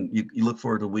look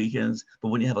forward to weekends, but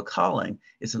when you have a calling,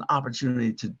 it's an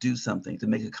opportunity to do something, to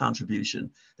make a contribution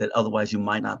that otherwise you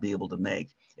might not be able to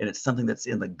make. And it's something that's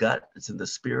in the gut, it's in the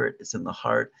spirit, it's in the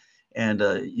heart, and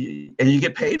you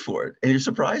get paid for it, and you're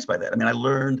surprised by that. I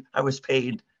mean, I was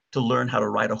paid to learn how to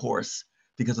ride a horse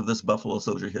because of this Buffalo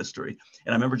Soldier history.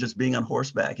 And I remember just being on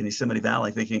horseback in Yosemite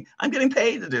Valley thinking, I'm getting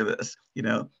paid to do this. You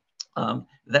know,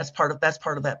 that's part of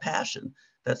that passion.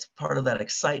 That's part of that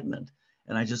excitement.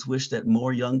 And I just wish that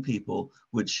more young people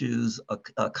would choose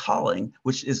a calling,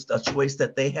 which is a choice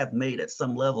that they have made at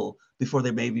some level before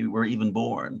they maybe were even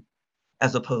born,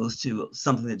 as opposed to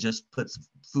something that just puts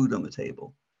food on the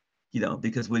table. You know,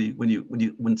 because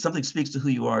when something speaks to who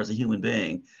you are as a human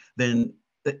being, then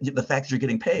the fact that you're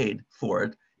getting paid for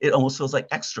it, it almost feels like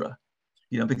extra,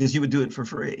 you know, because you would do it for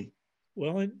free.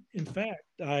 Well, in fact,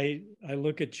 I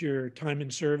look at your time in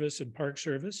service and park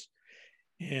service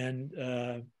and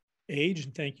age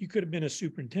and think you could have been a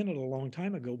superintendent a long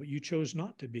time ago, but you chose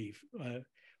not to be.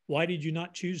 Why did you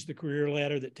not choose the career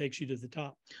ladder that takes you to the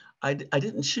top? I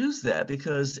didn't choose that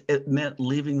because it meant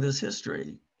leaving this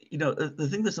history. You know, the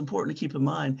thing that's important to keep in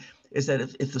mind is that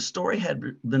if the story had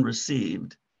been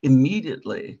received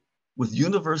immediately with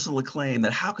universal acclaim,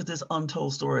 that how could this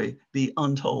untold story be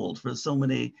untold for so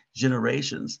many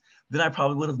generations, then I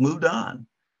probably would have moved on.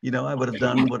 You know, I would have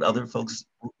done what other folks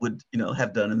would, you know,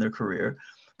 have done in their career.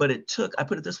 But I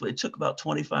put it this way, it took about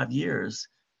 25 years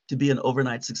to be an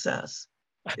overnight success.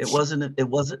 It wasn't, it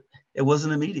wasn't, it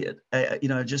wasn't immediate. You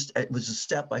know, it was just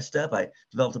step by step. I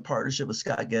developed a partnership with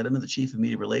Scott Gettleman, the chief of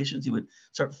media relations. He would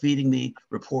start feeding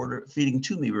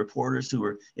to me reporters who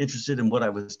were interested in what I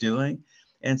was doing.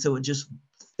 And so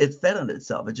it fed on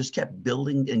itself. It just kept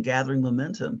building and gathering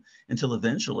momentum until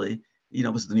eventually, you know,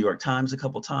 it was the New York Times a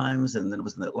couple times, and then it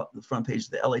was in the front page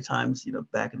of the LA Times, you know,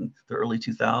 back in the early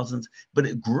 2000s. But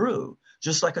it grew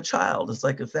just like a child. It's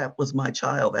like if that was my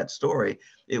child, that story,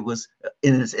 it was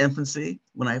in its infancy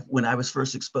when I was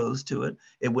first exposed to it.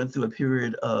 It went through a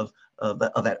period of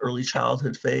that early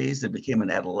childhood phase. It became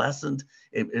an adolescent.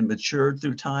 It matured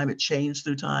through time. It changed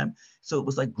through time. So it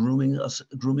was like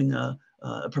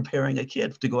preparing a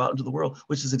kid to go out into the world,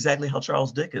 which is exactly how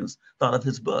Charles Dickens thought of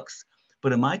his books.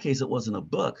 But in my case, it wasn't a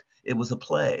book, it was a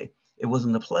play. It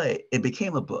wasn't a play, it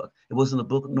became a book. It wasn't a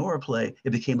book nor a play, it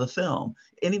became a film.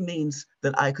 Any means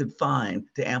that I could find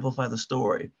to amplify the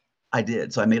story, I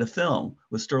did. So I made a film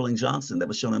with Shelton Johnson that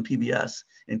was shown on PBS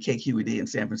and KQED in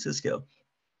San Francisco.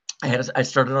 I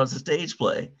started out as a stage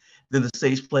play. Then the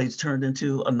stage plays turned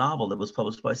into a novel that was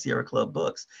published by Sierra Club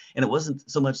Books. And it wasn't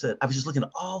so much that I was just looking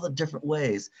at all the different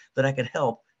ways that I could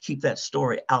help keep that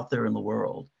story out there in the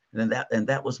world. And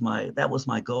that was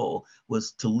my goal,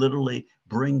 was to literally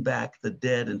bring back the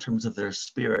dead in terms of their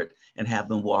spirit and have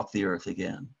them walk the earth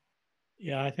again.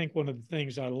 Yeah, I think one of the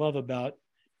things I love about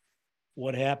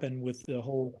what happened with the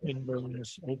whole Quinn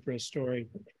Burness Oprah story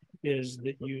is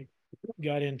that you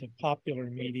got into popular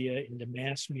media, into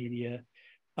mass media.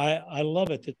 I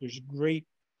love it that there's great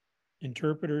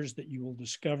interpreters that you will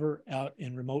discover out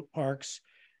in remote parks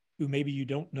who maybe you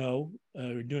don't know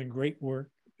are doing great work,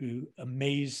 who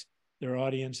amaze their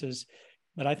audiences.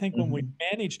 But I think when we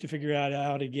manage to figure out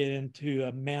how to get into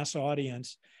a mass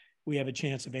audience, we have a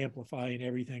chance of amplifying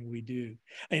everything we do.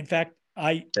 In fact,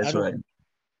 I That's don't right.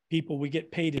 people we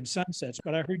get paid in sunsets,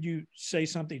 but I heard you say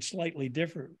something slightly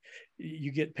different.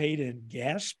 You get paid in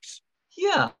gasps.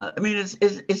 Yeah, I mean, it's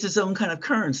its own kind of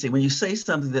currency. When you say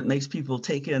something that makes people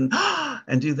take in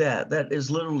and do that, that is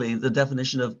literally the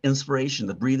definition of inspiration,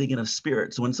 the breathing in of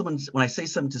spirit. So when I say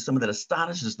something to someone that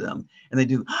astonishes them and they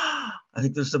do, I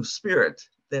think there's some spirit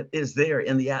that is there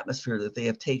in the atmosphere that they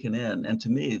have taken in. And to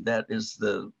me, that is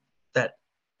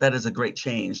that is a great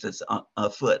change that's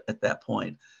afoot at that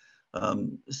point.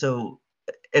 So,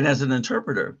 and as an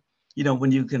interpreter, you know,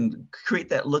 when you can create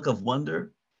that look of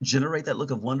wonder, generate that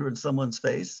look of wonder in someone's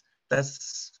face,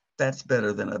 that's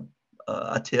better than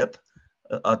a tip,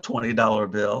 a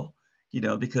 $20 bill, you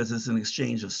know, because it's an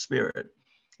exchange of spirit.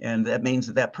 And that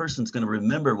means that person's going to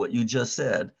remember what you just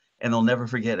said and they'll never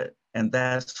forget it. And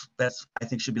that's I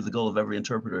think should be the goal of every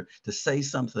interpreter, to say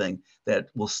something that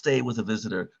will stay with a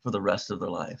visitor for the rest of their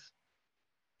life.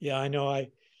 Yeah, I know.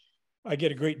 I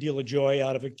get a great deal of joy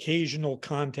out of occasional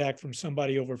contact from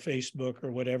somebody over Facebook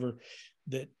or whatever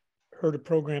that heard a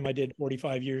program I did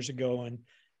 45 years ago and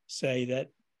say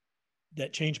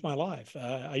that changed my life.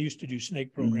 I used to do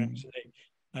snake programs.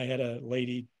 I had a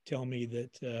lady tell me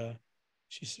that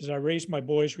she says, I raised my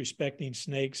boys respecting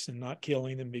snakes and not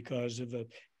killing them because of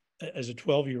as a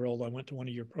 12-year-old, I went to one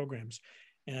of your programs.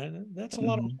 And that's a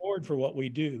lot of reward for what we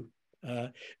do.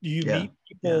 Do you Yeah, meet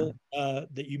people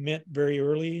that you met very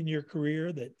early in your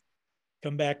career that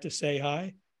come back to say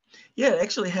hi? yeah. It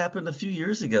actually happened a few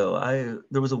years ago.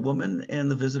 There was a woman in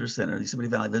the visitor center, the Yosemite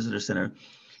Valley Visitor Center,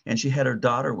 and she had her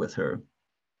daughter with her.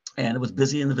 And it was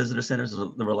busy in the visitor centers.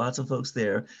 There were lots of folks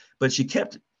there, but she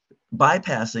kept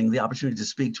bypassing the opportunity to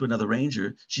speak to another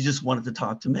ranger. She just wanted to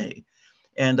talk to me.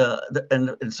 And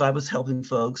so I was helping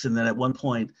folks. And then at one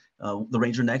point, the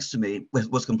ranger next to me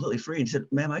was completely free. And he said,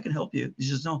 ma'am, I can help you. She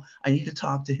says, no, I need to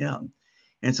talk to him.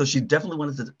 And so she definitely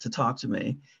wanted to talk to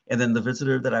me. And then the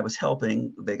visitor that I was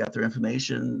helping, they got their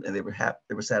information and they were happy,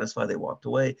 they were satisfied, they walked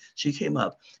away. She came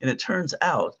up, and it turns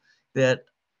out that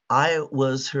I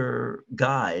was her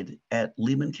guide at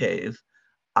Lehman Cave.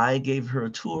 I gave her a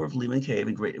tour of Lehman Cave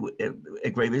at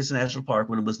Great Basin National Park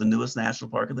when it was the newest national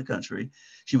park in the country.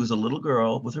 She was a little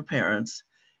girl with her parents,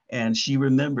 and she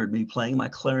remembered me playing my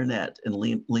clarinet in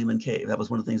Lehman Cave. That was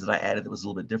one of the things that I added that was a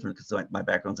little bit different because my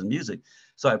background's in music.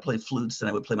 So I played flutes and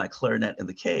I would play my clarinet in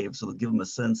the cave. So to give them a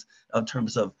sense of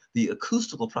terms of the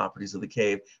acoustical properties of the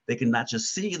cave, they can not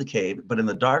just see the cave, but in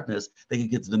the darkness, they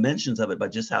could get the dimensions of it by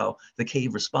just how the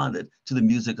cave responded to the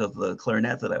music of the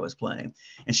clarinet that I was playing.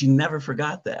 And she never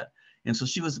forgot that. And so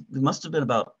it must have been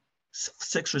about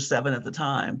 6 or 7 at the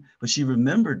time, but she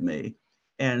remembered me,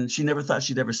 and she never thought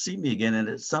she'd ever see me again. And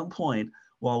at some point,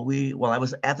 while I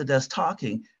was at the desk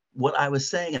talking, what I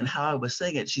was saying and how I was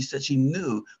saying it, she said she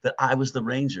knew that I was the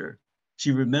ranger.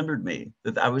 She remembered me,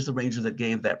 that I was the ranger that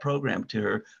gave that program to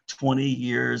her 20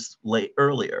 years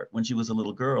earlier when she was a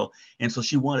little girl. And so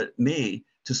she wanted me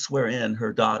to swear in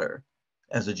her daughter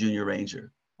as a junior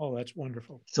ranger. Oh, that's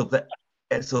wonderful. So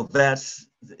that's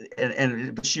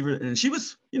and she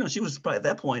was, she was probably at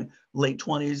that point late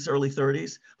 20s, early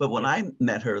 30s. But when I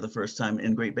met her the first time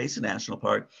in Great Basin National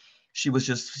Park, she was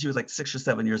like 6 or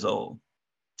 7 years old.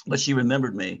 But she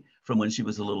remembered me from when she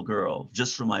was a little girl,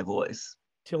 just from my voice.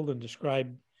 Tilden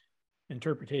described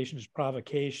interpretation as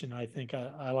provocation. I think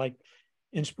I like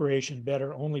inspiration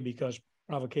better, only because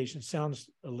provocation sounds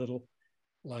a little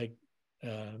like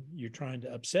you're trying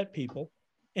to upset people.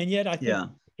 And yet I think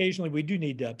occasionally we do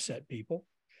need to upset people.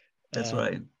 That's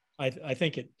right. I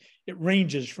think it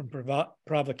ranges from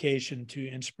provocation to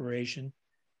inspiration.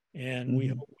 And we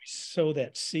hope we sow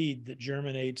that seed that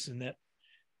germinates, and that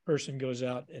person goes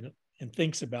out and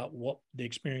thinks about what the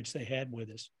experience they had with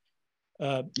us.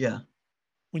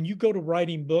 When you go to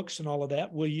writing books and all of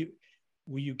that, will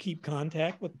you keep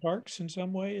contact with parks in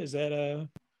some way? Is that a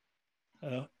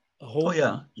whole? Oh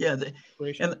yeah. And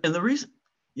the reason,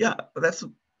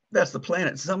 that's the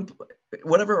plan.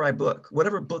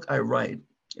 Whatever book I write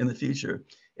in the future,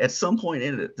 at some point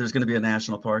in it, there's going to be a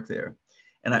national park there.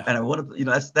 And I want to,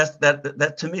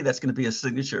 that to me, that's going to be a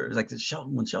signature. It's like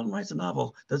when Shelton writes a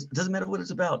novel, doesn't matter what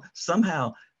it's about.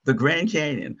 Somehow the Grand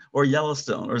Canyon or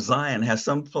Yellowstone or Zion has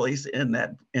some place in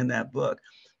that book,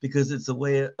 because it's a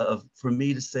way for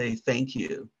me to say thank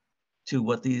you to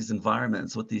what these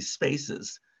environments, what these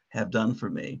spaces have done for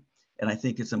me. And I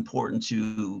think it's important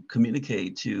to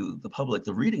communicate to the public,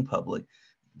 the reading public,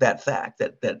 that fact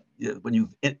that when you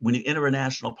enter a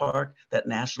national park, that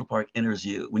national park enters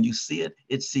you. When you see it,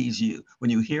 it sees you.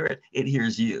 When you hear it, it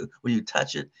hears you. When you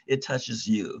touch it, it touches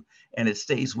you, and it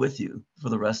stays with you for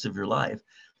the rest of your life.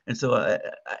 And so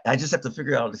I just have to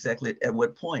figure out exactly at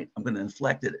what point I'm going to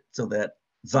inflect it so that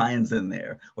Zion's in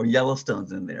there or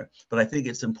Yellowstone's in there. But I think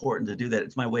it's important to do that.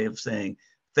 It's my way of saying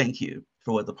thank you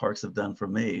for what the parks have done for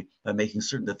me by making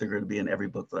certain that they're going to be in every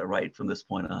book that I write from this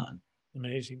point on.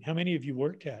 Amazing. How many have you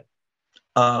worked at?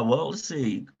 Well, let's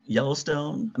see.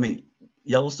 Yellowstone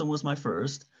was my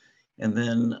first, and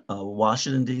then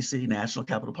Washington, D.C., National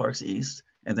Capital Parks East,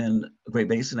 and then Great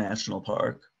Basin National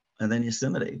Park, and then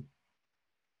Yosemite.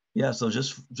 Yeah, so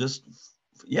just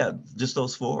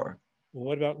those 4. Well,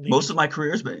 what about Lehman? Most of my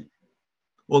career's been,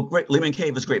 Lehman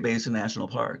Cave is Great Basin National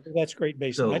Park. That's Great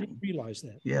Basin. So, I didn't realize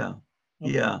that. Yeah.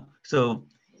 Okay. Yeah. So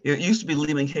it used to be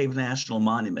Lehman Cave National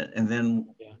Monument, and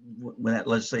then when that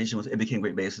legislation it became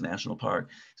Great Basin National Park.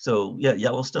 So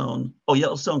Yellowstone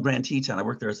Grand Teton. I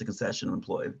worked there as a concession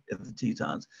employee at the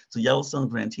Tetons. So Yellowstone,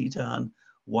 Grand Teton,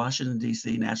 Washington,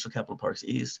 D.C., National Capital Parks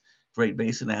East, Great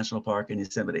Basin National Park, and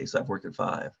Yosemite. So I've worked at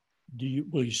 5.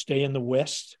 Will you stay in the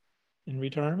West in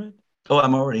retirement? Oh,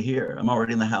 I'm already here. I'm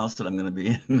already in the house that I'm going to be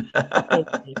in.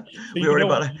 Okay. So We you already know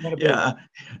bought where it. you want to be. Yeah.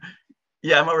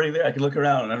 Yeah, I'm already there. I can look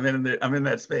around. I'm in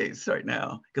that space right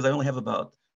now because I only have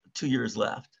about 2 years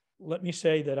left. Let me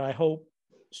say that I hope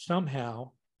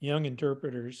somehow young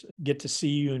interpreters get to see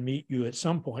you and meet you at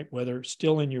some point, whether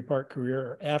still in your park career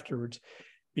or afterwards,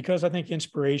 because I think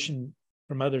inspiration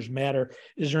from others matter.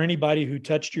 Is there anybody who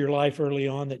touched your life early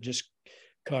on that just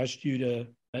caused you to,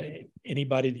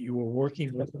 anybody that you were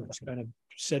working with that's kind of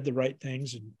said the right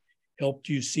things and helped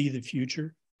you see the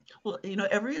future? Well,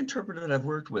 every interpreter that I've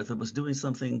worked with that was doing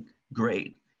something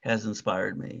great has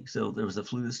inspired me. So there was a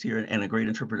flutist here and a great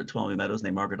interpreter at Tuolumne Meadows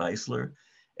named Margaret Eisler,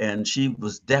 and she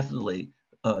was definitely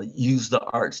used the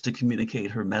arts to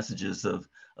communicate her messages of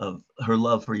her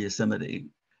love for Yosemite.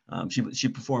 She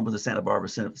performed with the Santa Barbara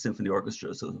Symphony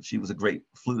Orchestra, so she was a great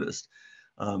flutist.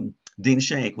 Dean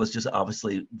Shank was just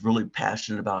obviously really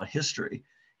passionate about history.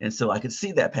 And so I could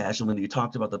see that passion when he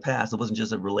talked about the past. It wasn't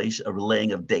just a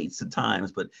relaying of dates and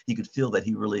times, but you could feel that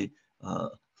he really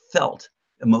felt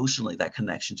emotionally that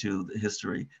connection to the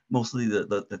history, mostly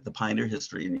the pioneer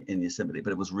history in Yosemite,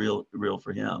 but it was real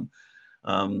for him.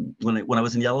 When I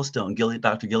was in Yellowstone,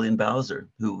 Dr. Gillian Bowser,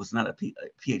 who was not a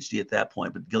PhD at that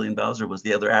point, but Gillian Bowser was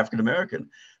the other African American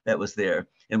that was there.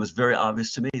 And it was very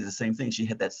obvious to me the same thing. She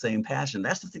had that same passion.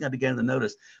 That's the thing I began to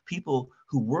notice. People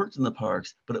who worked in the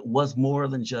parks, but it was more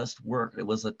than just work. It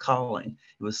was a calling.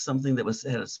 It was something that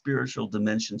had a spiritual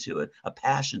dimension to it, a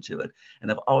passion to it. And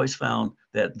I've always found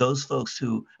that those folks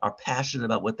who are passionate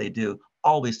about what they do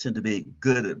always tend to be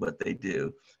good at what they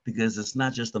do, because it's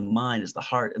not just the mind, it's the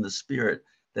heart and the spirit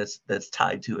that's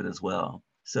tied to it as well.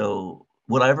 So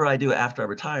whatever I do after I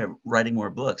retire, writing more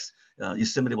books,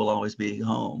 Yosemite will always be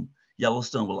home.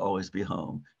 Yellowstone will always be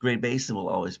home. Great Basin will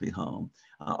always be home.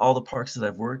 All the parks that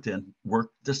I've worked in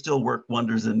they still work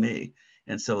wonders in me.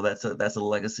 And so that's a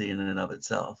legacy in and of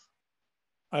itself.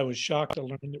 I was shocked to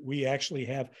learn that we actually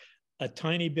have a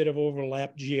tiny bit of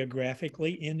overlap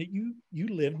geographically in that you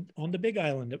lived on the Big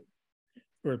Island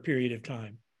for a period of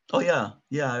time. Oh yeah.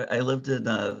 I lived in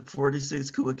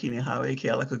 46 Kuakini Highway,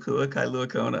 Kealakekua, Kailua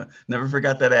Kona. Never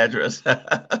forgot that address.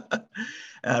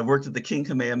 I worked at the King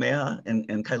Kamehameha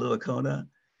in Kailua Kona,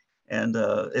 and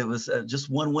it was just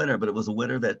one winter, but it was a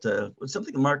winter that was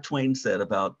something Mark Twain said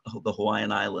about the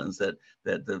Hawaiian Islands.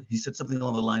 He said something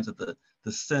along the lines of the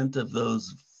scent of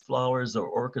those flowers or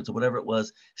orchids or whatever it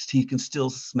was, he can still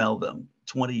smell them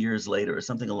 20 years later, or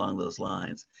something along those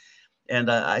lines. And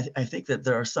I think that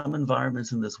there are some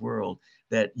environments in this world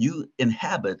that you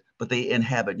inhabit, but they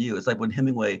inhabit you. It's like when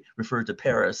Hemingway referred to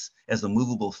Paris as a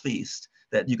movable feast,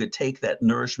 that you could take that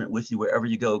nourishment with you wherever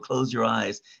you go, close your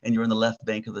eyes, and you're in the left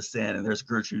bank of the Seine, and there's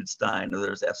Gertrude Stein, or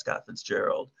there's F. Scott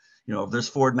Fitzgerald. There's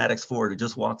Ford Maddox Ford who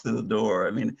just walked through the door.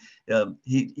 I mean,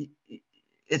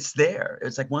 it's there.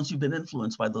 It's like once you've been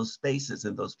influenced by those spaces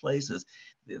and those places,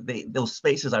 those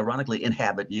spaces ironically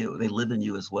inhabit you. They live in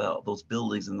you as well. Those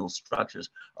buildings and those structures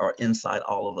are inside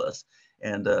all of us.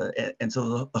 And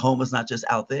so the home is not just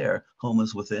out there, home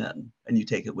is within, and you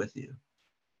take it with you.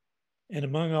 And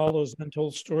among all those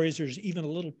untold stories, there's even a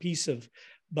little piece of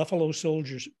Buffalo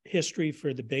Soldiers history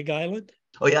for the Big Island.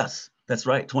 Oh yes, that's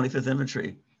right. 25th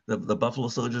Infantry. The Buffalo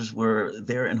Soldiers were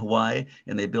there in Hawaii,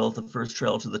 and they built the first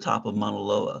trail to the top of Mauna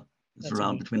Loa. It's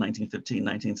around between 1915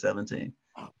 1917.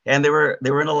 And they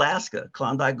were in Alaska,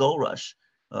 Klondike Gold Rush.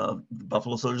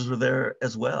 Buffalo Soldiers were there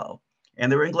as well.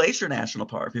 And they were in Glacier National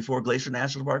Park before Glacier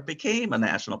National Park became a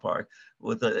national park.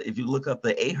 If you look up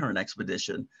the Ahern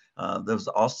expedition, there was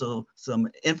also some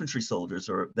infantry soldiers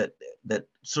that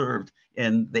served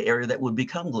in the area that would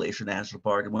become Glacier National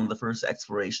Park, and one of the first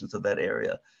explorations of that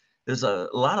area. There's a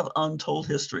lot of untold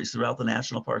histories throughout the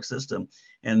national park system,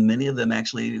 and many of them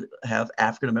actually have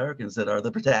African Americans that are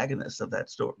the protagonists of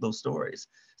those stories.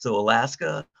 So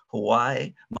Alaska,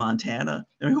 Hawaii, Montana.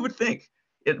 I mean, who would think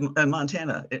in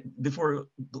Montana, before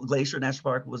Glacier National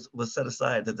Park was set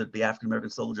aside, that there'd be African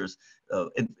American soldiers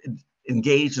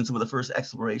engaged in some of the first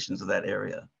explorations of that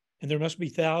area? And there must be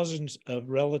thousands of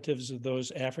relatives of those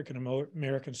African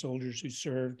American soldiers who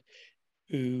served,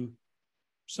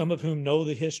 some of whom know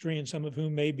the history and some of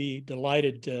whom may be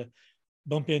delighted to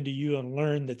bump into you and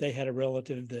learn that they had a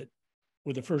relative that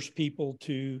were the first people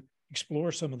to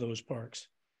explore some of those parks.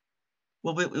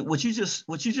 Well, what you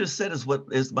just said is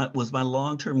what was my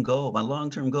long-term goal. My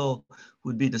long-term goal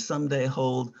would be to someday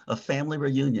hold a family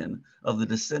reunion of the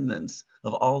descendants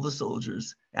of all the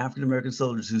soldiers, African American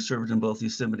soldiers who served in both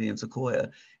Yosemite and Sequoia.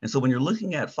 And so when you're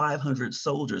looking at 500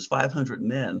 soldiers, 500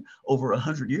 men over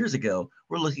 100 years ago,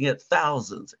 we're looking at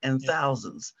thousands and Yeah.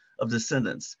 thousands of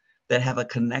descendants that have a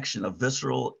connection, a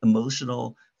visceral,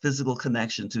 emotional, physical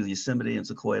connection to the Yosemite and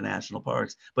Sequoia National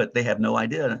Parks, but they have no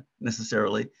idea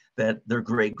necessarily that their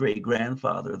great great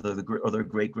grandfather or their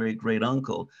great great great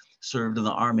uncle served in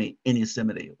the army in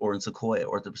Yosemite or in Sequoia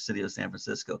or at the city of San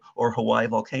Francisco or Hawaii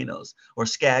volcanoes or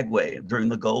Skagway during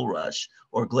the gold rush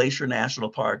or Glacier National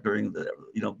Park during the,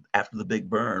 after the big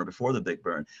burn or before the big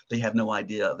burn. They have no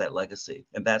idea of that legacy.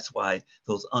 And that's why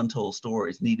those untold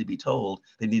stories need to be told.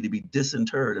 They need to be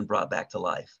disinterred and brought back to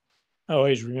life. I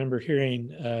always remember hearing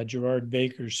Gerard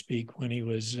Baker speak when he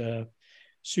was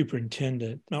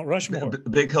superintendent, Mount Rushmore.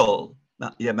 Big hole.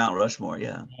 Yeah, Mount Rushmore.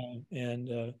 Yeah.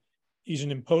 And he's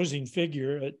an imposing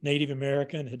figure, a Native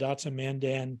American, Hidatsa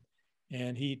Mandan,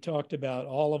 and he talked about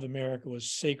all of America was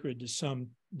sacred to some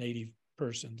Native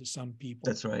person, to some people.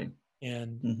 That's right.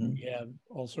 And we have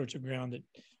all sorts of ground that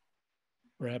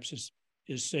perhaps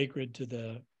is sacred to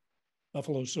the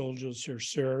Buffalo soldiers who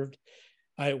served.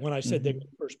 When I said they were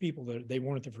the first people, they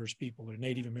weren't the first people. The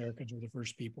Native Americans were the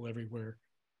first people everywhere.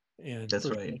 And that's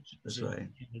right. That's right.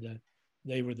 Canada,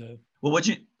 they were the what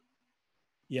you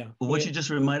what you just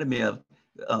reminded me of.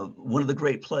 One of the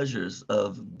great pleasures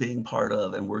of being part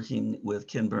of and working with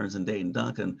Ken Burns and Dayton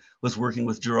Duncan was working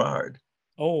with Gerard.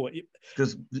 Oh,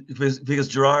 because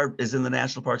Gerard is in the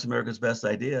National Parks America's Best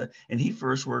Idea, and he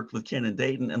first worked with Ken and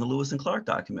Dayton in the Lewis and Clark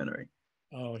documentary.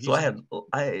 Oh, so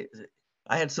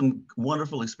I had some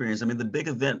wonderful experience. I mean, the big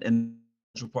event in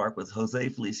Central Park with Jose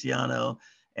Feliciano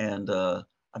and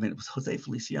it was Jose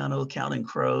Feliciano, Counting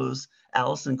Crows,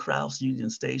 Allison Krauss, Union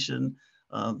Station.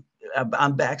 I'm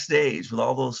backstage with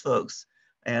all those folks,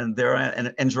 and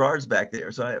and Gerard's back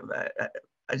there. So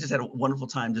I just had a wonderful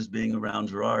time just being around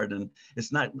Gerard, and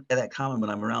it's not that common when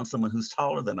I'm around someone who's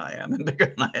taller than I am and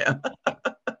bigger than I am.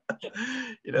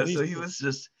 So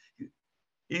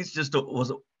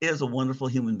is a wonderful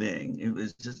human being.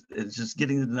 It's just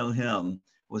getting to know him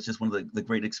was just one of the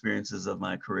great experiences of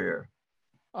my career.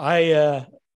 I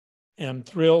am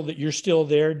thrilled that you're still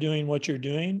there doing what you're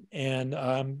doing, and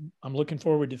I'm looking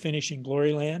forward to finishing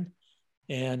Gloryland.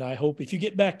 And I hope if you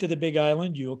get back to the Big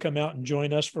Island, you'll come out and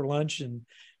join us for lunch, and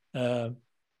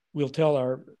we'll tell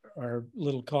our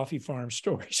little coffee farm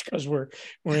stories, because we're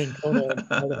in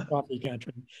total coffee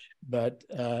country. But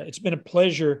it's been a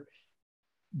pleasure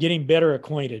getting better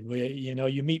acquainted.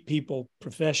 You meet people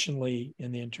professionally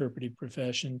in the interpretive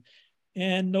profession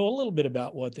and know a little bit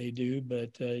about what they do,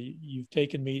 but you've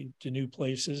taken me to new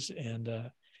places, and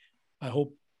I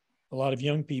hope a lot of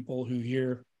young people who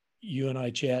hear you and I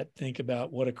chat think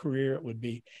about what a career it would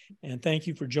be. And thank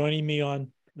you for joining me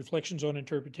on Reflections on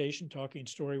Interpretation, talking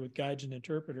story with guides and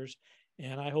interpreters.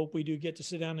 And I hope we do get to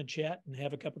sit down and chat and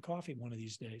have a cup of coffee one of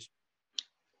these days.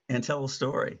 And tell a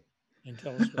story.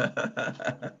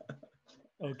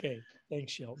 Okay.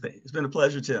 Thanks, Shelton. It's been a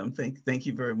pleasure, Tim. Thank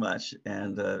you very much.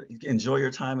 And enjoy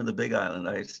your time in the Big Island.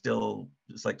 I still,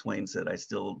 just like Twain said, I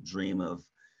still dream of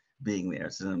being there.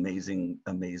 It's an amazing,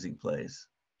 amazing place.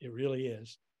 It really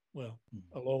is. Well,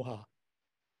 aloha.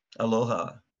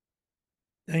 Aloha.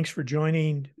 Thanks for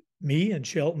joining me and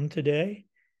Shelton today.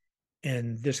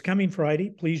 And this coming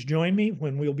Friday, please join me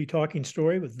when we'll be talking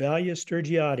story with Valia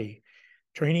Sturgiati,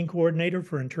 training coordinator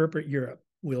for Interpret Europe.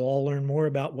 We'll all learn more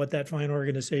about what that fine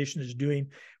organization is doing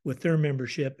with their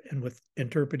membership and with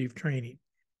interpretive training.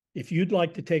 If you'd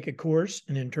like to take a course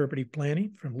in interpretive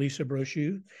planning from Lisa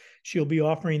Brochu, she'll be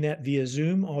offering that via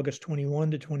Zoom August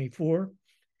 21 to 24.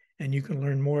 And you can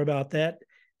learn more about that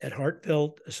at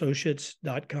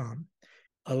heartfeltassociates.com.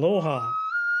 Aloha.